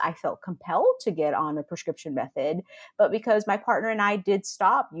because I felt compelled to get on a prescription method, but because my partner and I did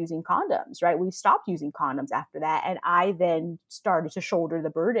stop using condoms, right? We stopped using condoms after that. And I then started to shoulder the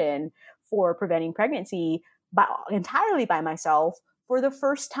burden for preventing pregnancy entirely by myself for the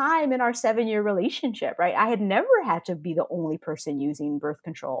first time in our 7-year relationship, right? I had never had to be the only person using birth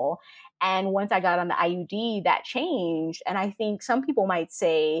control. And once I got on the IUD, that changed. And I think some people might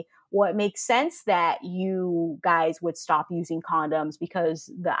say, well, it makes sense that you guys would stop using condoms because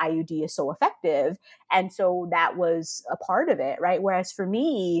the IUD is so effective. And so that was a part of it, right? Whereas for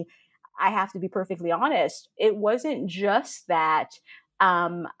me, I have to be perfectly honest, it wasn't just that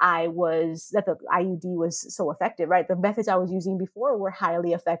that the IUD was so effective, right? The methods I was using before were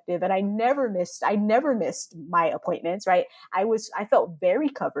highly effective, and I never missed my appointments, right? I felt very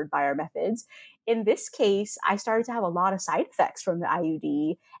covered by our methods. In this case, I started to have a lot of side effects from the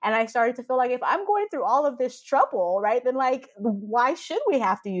IUD, and I started to feel like if I'm going through all of this trouble, right, then like, why should we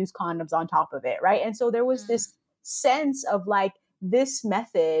have to use condoms on top of it, right? And so there was this sense of like, this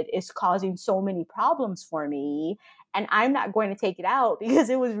method is causing so many problems for me, and I'm not going to take it out because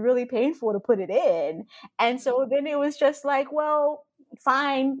it was really painful to put it in. And so then it was just like, well,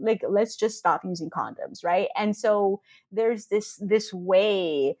 fine, like, let's just stop using condoms, right? And so there's this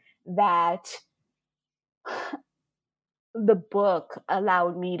way that the book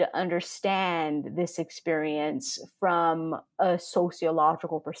allowed me to understand this experience from a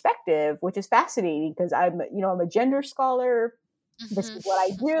sociological perspective, which is fascinating because I'm a gender scholar. This is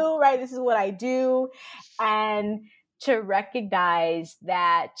what I do, right? This is what I do. And to recognize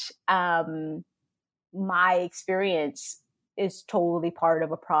that my experience is totally part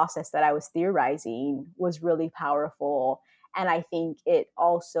of a process that I was theorizing was really powerful. And I think it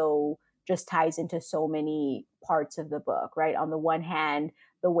also just ties into so many parts of the book, right? On the one hand,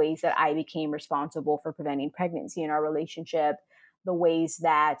 the ways that I became responsible for preventing pregnancy in our relationship, the ways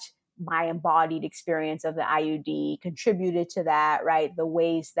that my embodied experience of the IUD contributed to that, right? The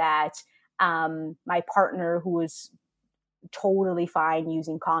ways that my partner, who was totally fine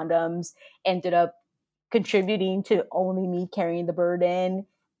using condoms, ended up contributing to only me carrying the burden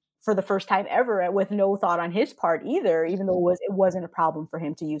for the first time ever, with no thought on his part either, even though it wasn't a problem for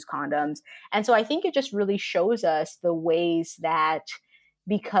him to use condoms. And so I think it just really shows us the ways that,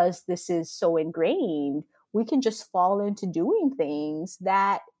 because this is so ingrained, we can just fall into doing things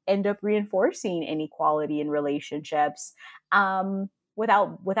that end up reinforcing inequality in relationships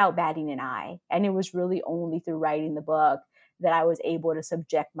without batting an eye. And it was really only through writing the book that I was able to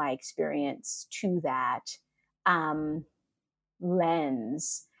subject my experience to that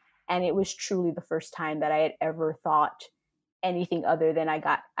lens. And it was truly the first time that I had ever thought anything other than I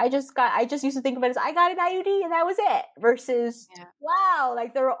just used to think of it as I got an IUD and that was it, versus wow,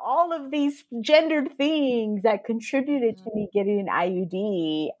 like there are all of these gendered things that contributed to me getting an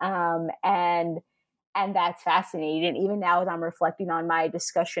IUD. And that's fascinating. And even now, as I'm reflecting on my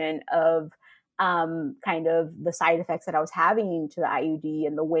discussion of kind of the side effects that I was having to the IUD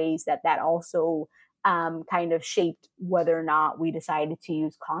and the ways that also kind of shaped whether or not we decided to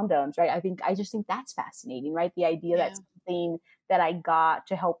use condoms, right? I just think that's fascinating, right? The idea that something that I got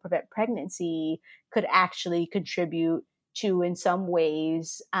to help prevent pregnancy could actually contribute to, in some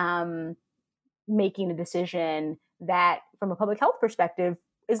ways, making a decision that from a public health perspective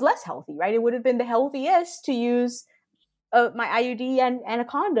is less healthy, right? It would have been the healthiest to use my IUD and a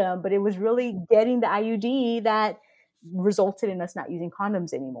condom, but it was really getting the IUD that resulted in us not using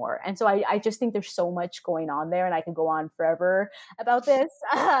condoms anymore. And so I just think there's so much going on there, and I could go on forever about this.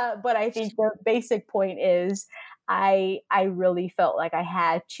 But I think the basic point is I really felt like I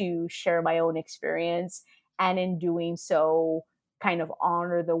had to share my own experience, and in doing so, kind of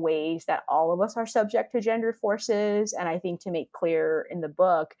honor the ways that all of us are subject to gendered forces. And I think to make clear in the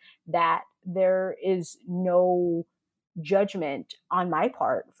book that there is no judgment on my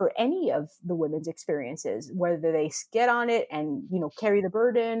part for any of the women's experiences, whether they get on it and, carry the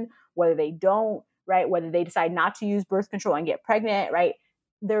burden, whether they don't, right? Whether they decide not to use birth control and get pregnant, right?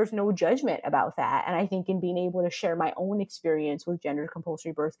 There's no judgment about that. And I think in being able to share my own experience with gendered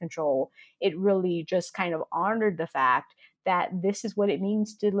compulsory birth control, it really just kind of honored the fact that this is what it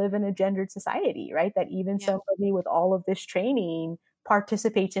means to live in a gendered society, right? That even somebody with all of this training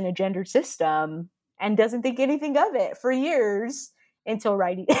participates in a gendered system and doesn't think anything of it for years. until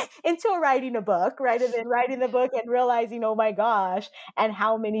writing until writing a book, right? And then writing the book and realizing, oh my gosh, and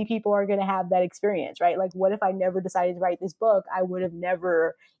how many people are going to have that experience, right? Like, what if I never decided to write this book? I would have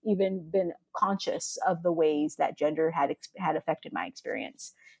never even been conscious of the ways that gender had affected my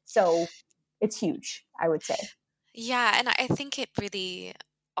experience. So it's huge, I would say. Yeah, and I think it really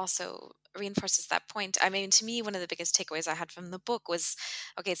also reinforces that point. I mean, to me, one of the biggest takeaways I had from the book was,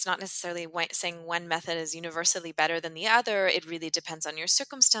 okay, it's not necessarily saying one method is universally better than the other. It really depends on your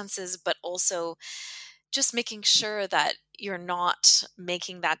circumstances, but also just making sure that you're not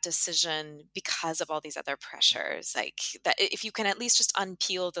making that decision because of all these other pressures. Like that, if you can at least just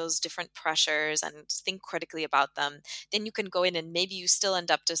unpeel those different pressures and think critically about them, then you can go in and maybe you still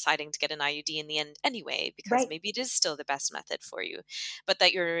end up deciding to get an IUD in the end anyway, because Right. maybe it is still the best method for you, but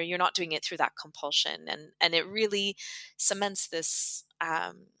that you're not doing it through that compulsion. And it really cements this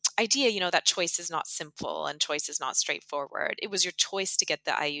idea, that choice is not simple and choice is not straightforward. It was your choice to get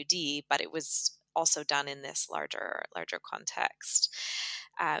the IUD, but it was also done in this larger context.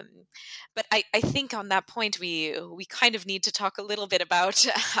 But I think on that point, we kind of need to talk a little bit about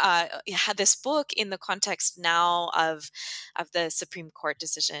this book in the context now of the Supreme Court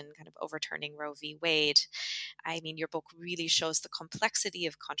decision kind of overturning Roe v. Wade. I mean, your book really shows the complexity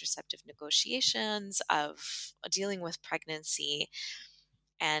of contraceptive negotiations, of dealing with pregnancy.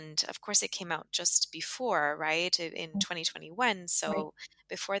 And of course, it came out just before, right, in 2021. So Right.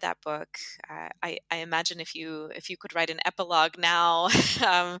 before that book, I imagine if you could write an epilogue now,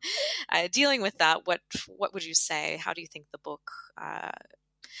 dealing with that, what would you say? How do you think the book?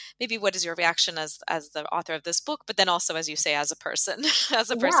 Maybe what is your reaction as the author of this book, but then also, as you say, as a person,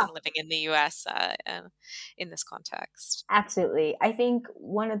 as a person Yeah. living in the U.S. In this context? Absolutely. I think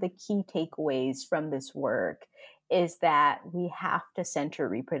one of the key takeaways from this work is that we have to center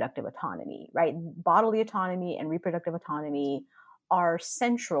reproductive autonomy, right? Bodily autonomy and reproductive autonomy are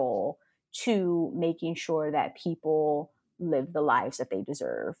central to making sure that people live the lives that they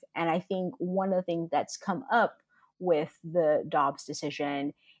deserve. And I think one of the things that's come up with the Dobbs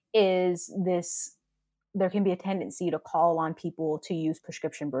decision is this: there can be a tendency to call on people to use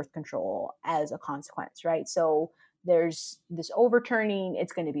prescription birth control as a consequence, right? So there's this overturning.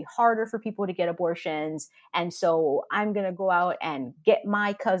 It's going to be harder for people to get abortions. And so I'm going to go out and get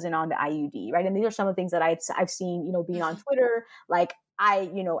my cousin on the IUD, right? And these are some of the things that I've seen, being on Twitter, like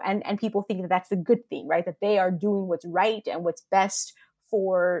and people think that that's a good thing, right? That they are doing what's right and what's best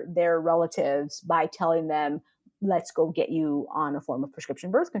for their relatives by telling them, let's go get you on a form of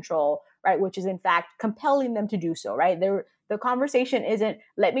prescription birth control, right? Which is in fact compelling them to do so, right? The conversation isn't,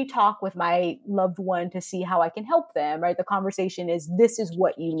 let me talk with my loved one to see how I can help them, right? The conversation is, this is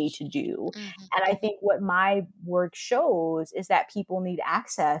what you need to do. Mm-hmm. And I think what my work shows is that people need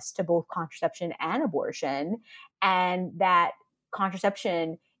access to both contraception and abortion, and that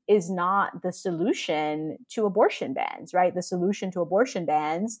contraception is not the solution to abortion bans, right? The solution to abortion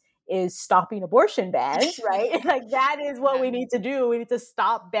bans is stopping abortion bans, right? Like that is what we need to do. We need to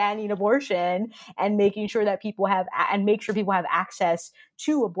stop banning abortion and making sure that people have, and make sure people have access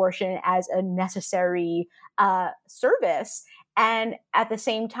to abortion as a necessary service. And at the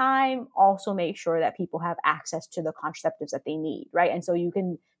same time, also make sure that people have access to the contraceptives that they need, right? And so you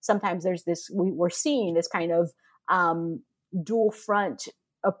can, sometimes there's this, we're seeing this kind of dual front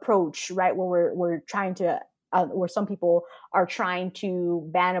approach, right? Where we're trying to, where some people are trying to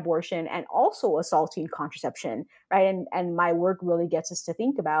ban abortion and also assaulting contraception, right? And my work really gets us to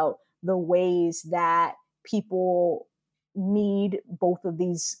think about the ways that people need both of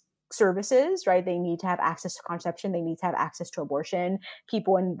these services, right? They need to have access to contraception. They need to have access to abortion.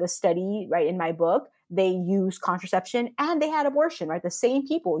 People in the study, right, in my book, they use contraception and they had abortion, right? The same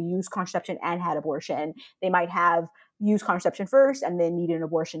people use contraception and had abortion. They might have use contraception first and then need an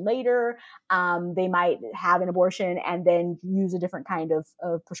abortion later. They might have an abortion and then use a different kind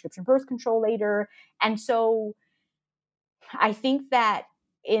of prescription birth control later. And so I think that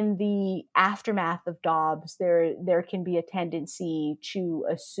in the aftermath of Dobbs, there can be a tendency to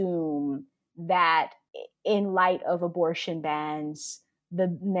assume that in light of abortion bans,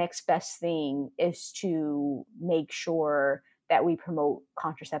 the next best thing is to make sure that we promote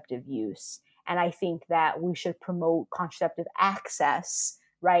contraceptive use. And I think that we should promote contraceptive access,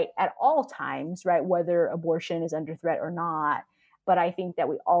 right, at all times, right, whether abortion is under threat or not. But I think that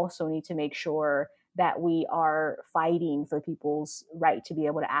we also need to make sure that we are fighting for people's right to be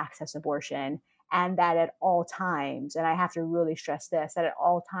able to access abortion, and that at all times, and I have to really stress this, that at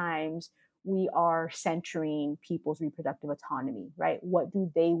all times we are centering people's reproductive autonomy, right? What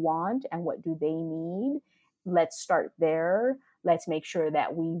do they want and what do they need? Let's start there. Let's make sure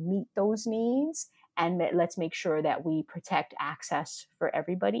that we meet those needs. and let's make sure that we protect access for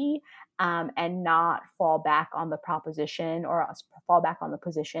everybody, and not fall back on the proposition or fall back on the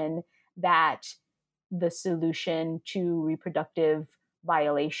position that the solution to reproductive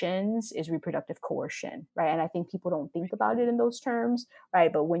violations is reproductive coercion, right? And I think people don't think about it in those terms,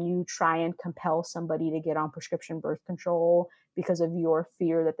 right? But when you try and compel somebody to get on prescription birth control because of your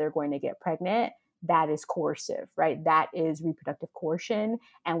fear that they're going to get pregnant, that is coercive, right? That is reproductive coercion.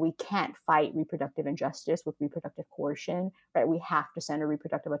 And we can't fight reproductive injustice with reproductive coercion, right? We have to center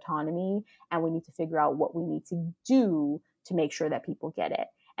reproductive autonomy, and we need to figure out what we need to do to make sure that people get it.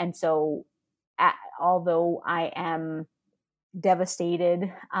 And so, although I am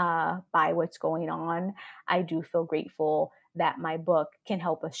devastated by what's going on, I do feel grateful that my book can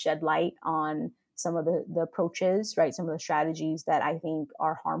help us shed light on some of the approaches, right? Some of the strategies that I think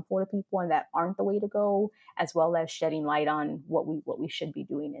are harmful to people and that aren't the way to go, as well as shedding light on what we should be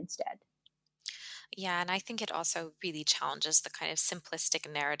doing instead. Yeah, and I think it also really challenges the kind of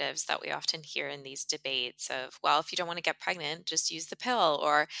simplistic narratives that we often hear in these debates of, well, if you don't want to get pregnant, just use the pill,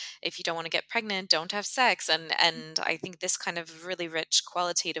 or if you don't want to get pregnant, don't have sex. And I think this kind of really rich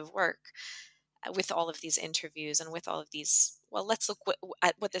qualitative work with all of these interviews and with all of these, well, let's look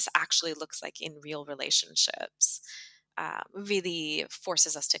at what this actually looks like in real relationships, really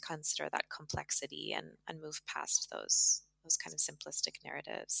forces us to consider that complexity and move past those kind of simplistic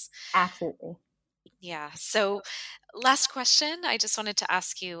narratives. Absolutely. Yeah. So, last question. I just wanted to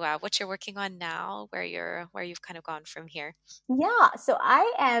ask you what you're working on now, where you've kind of gone from here. Yeah. So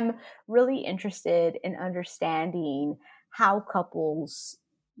I am really interested in understanding how couples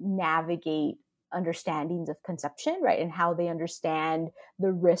navigate understandings of conception, right? And how they understand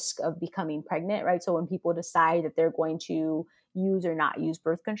the risk of becoming pregnant, right? So when people decide that they're going to use or not use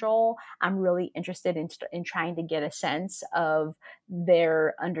birth control, I'm really interested in trying to get a sense of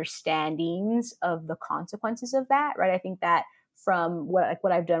their understandings of the consequences of that, right? I think that from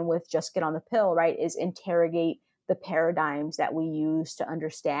what I've done with Just Get on the Pill, right, is interrogate the paradigms that we use to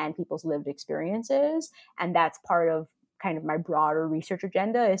understand people's lived experiences. And that's part of kind of my broader research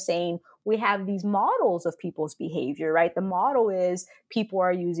agenda, is saying we have these models of people's behavior, right? The model is people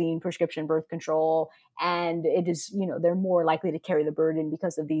are using prescription birth control, and it is, they're more likely to carry the burden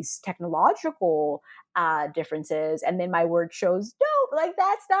because of these technological differences. And then my work shows, no, like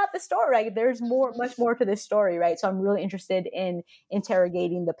that's not the story. Right? There's much more to this story, right? So I'm really interested in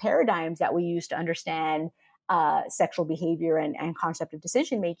interrogating the paradigms that we use to understand sexual behavior and concept of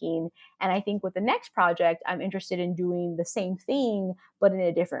decision making. And I think with the next project, I'm interested in doing the same thing, but in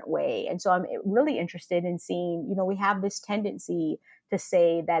a different way. And so I'm really interested in seeing, we have this tendency to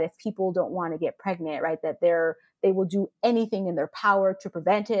say that if people don't want to get pregnant, right, that they will do anything in their power to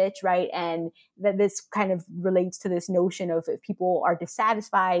prevent it, right? And that this kind of relates to this notion of if people are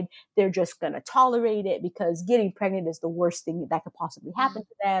dissatisfied, they're just going to tolerate it because getting pregnant is the worst thing that could possibly happen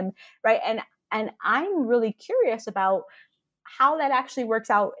to them, right? And I'm really curious about how that actually works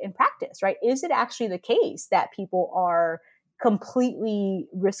out in practice, right? Is it actually the case that people are completely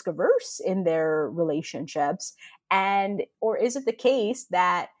risk averse in their relationships? Or is it the case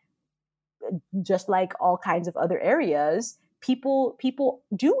that, just like all kinds of other areas, people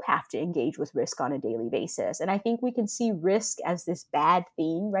do have to engage with risk on a daily basis? And I think we can see risk as this bad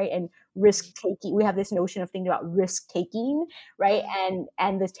thing, right? And risk taking, we have this notion of thinking about risk taking, right?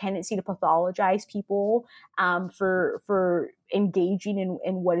 And the tendency to pathologize people for engaging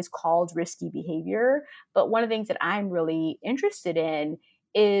in what is called risky behavior. But one of the things that I'm really interested in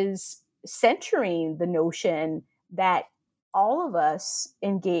is centering the notion that all of us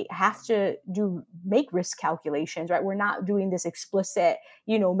have to make risk calculations, right? We're not doing this explicit,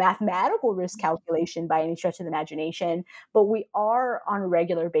 mathematical risk calculation by any stretch of the imagination, but we are on a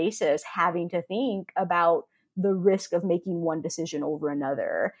regular basis having to think about the risk of making one decision over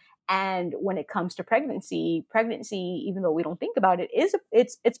another. And when it comes to pregnancy, even though we don't think about it, it's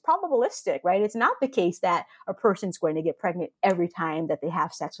probabilistic, right? It's not the case that a person's going to get pregnant every time that they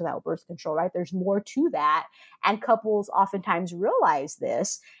have sex without birth control, right? There's more to that. And couples oftentimes realize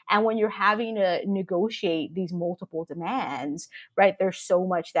this. And when you're having to negotiate these multiple demands, right, there's so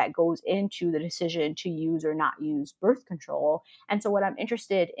much that goes into the decision to use or not use birth control. And so what I'm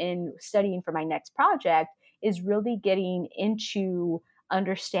interested in studying for my next project is really getting into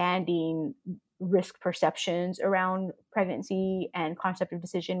understanding risk perceptions around pregnancy and concept of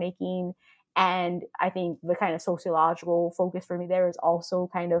decision making. And I think the kind of sociological focus for me there is also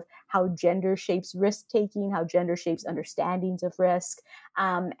kind of how gender shapes risk taking, how gender shapes understandings of risk,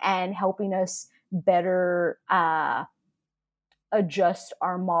 and helping us better adjust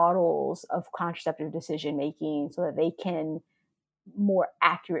our models of concept of decision making so that they can more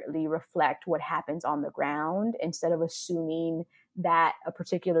accurately reflect what happens on the ground, instead of assuming that a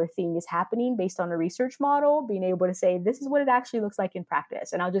particular thing is happening based on a research model, being able to say, this is what it actually looks like in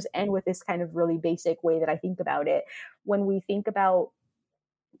practice. And I'll just end with this kind of really basic way that I think about it. When we think about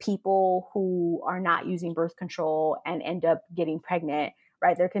people who are not using birth control and end up getting pregnant,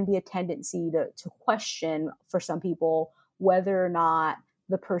 right, there can be a tendency to question for some people whether or not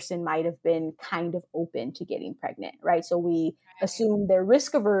the person might have been kind of open to getting pregnant, right? So we assume they're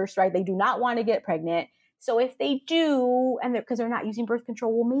risk averse, right? They do not want to get pregnant. So if they do, and because they're not using birth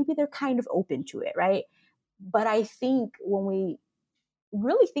control, well, maybe they're kind of open to it, right? But I think when we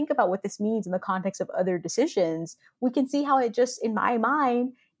really think about what this means in the context of other decisions, we can see how it just, in my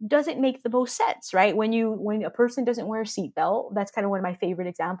mind, doesn't make the most sense, right? When a person doesn't wear a seatbelt, that's kind of one of my favorite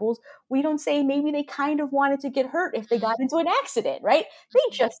examples. We don't say maybe they kind of wanted to get hurt if they got into an accident, right? They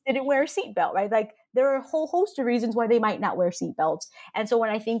just didn't wear a seatbelt, right? Like there are a whole host of reasons why they might not wear seatbelts. And so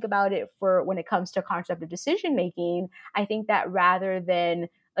when I think about it when it comes to concept of decision making, I think that rather than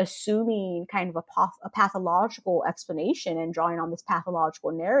assuming kind of a pathological explanation and drawing on this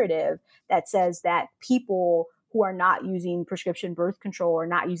pathological narrative that says that people who are not using prescription birth control or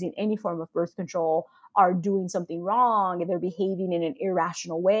not using any form of birth control are doing something wrong and they're behaving in an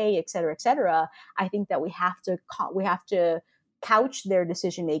irrational way, et cetera, I think that we have to couch their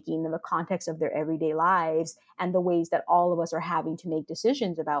decision-making in the context of their everyday lives and the ways that all of us are having to make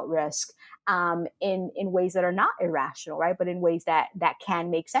decisions about risk in ways that are not irrational, right? But in ways that can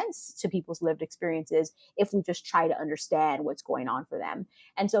make sense to people's lived experiences if we just try to understand what's going on for them.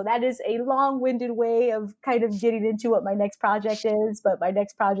 And so that is a long-winded way of kind of getting into what my next project is. But my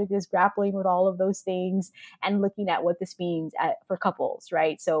next project is grappling with all of those things and looking at what this means for couples,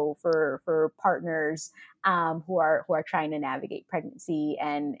 right? So for partners who are trying to navigate pregnancy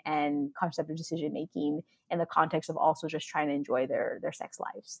and concept of decision making in the context of also just trying to enjoy their sex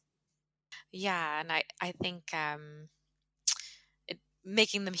lives. Yeah, and I think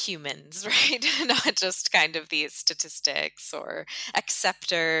making them humans, right? Not just kind of these statistics or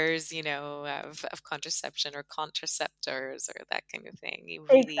acceptors, of contraception or contraceptors or that kind of thing. You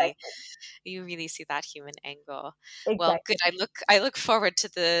really see that human angle. Exactly. Well, good. I look forward to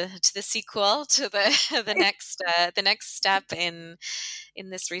the sequel, to the next step in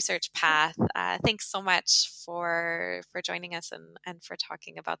this research path. Thanks so much for joining us and for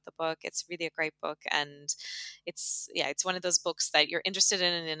talking about the book. It's really a great book, and it's one of those books that you're interested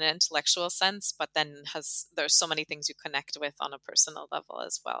in an intellectual sense, but then there's so many things you connect with on a personal level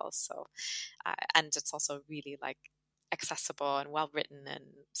as well. So, and it's also really accessible and well written, and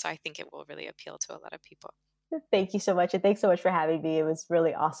so I think it will really appeal to a lot of people. Thank you so much, and thanks so much for having me. It was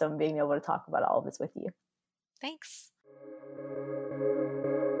really awesome being able to talk about all of this with you. Thanks.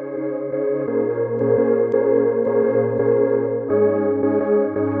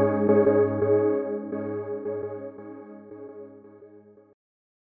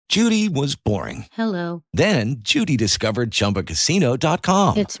 Judy was boring. Hello. Then Judy discovered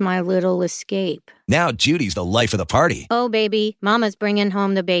ChumbaCasino.com. It's my little escape. Now Judy's the life of the party. Oh, baby, mama's bringing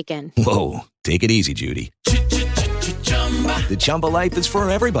home the bacon. Whoa, take it easy, Judy. The Chumba life is for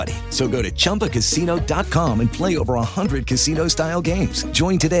everybody. So go to ChumbaCasino.com and play over 100 casino-style games.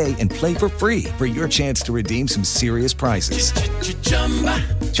 Join today and play for free for your chance to redeem some serious prizes.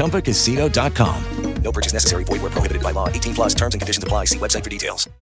 ChumbaCasino.com. No purchase necessary. Void where prohibited by law. 18+ terms and conditions apply. See website for details.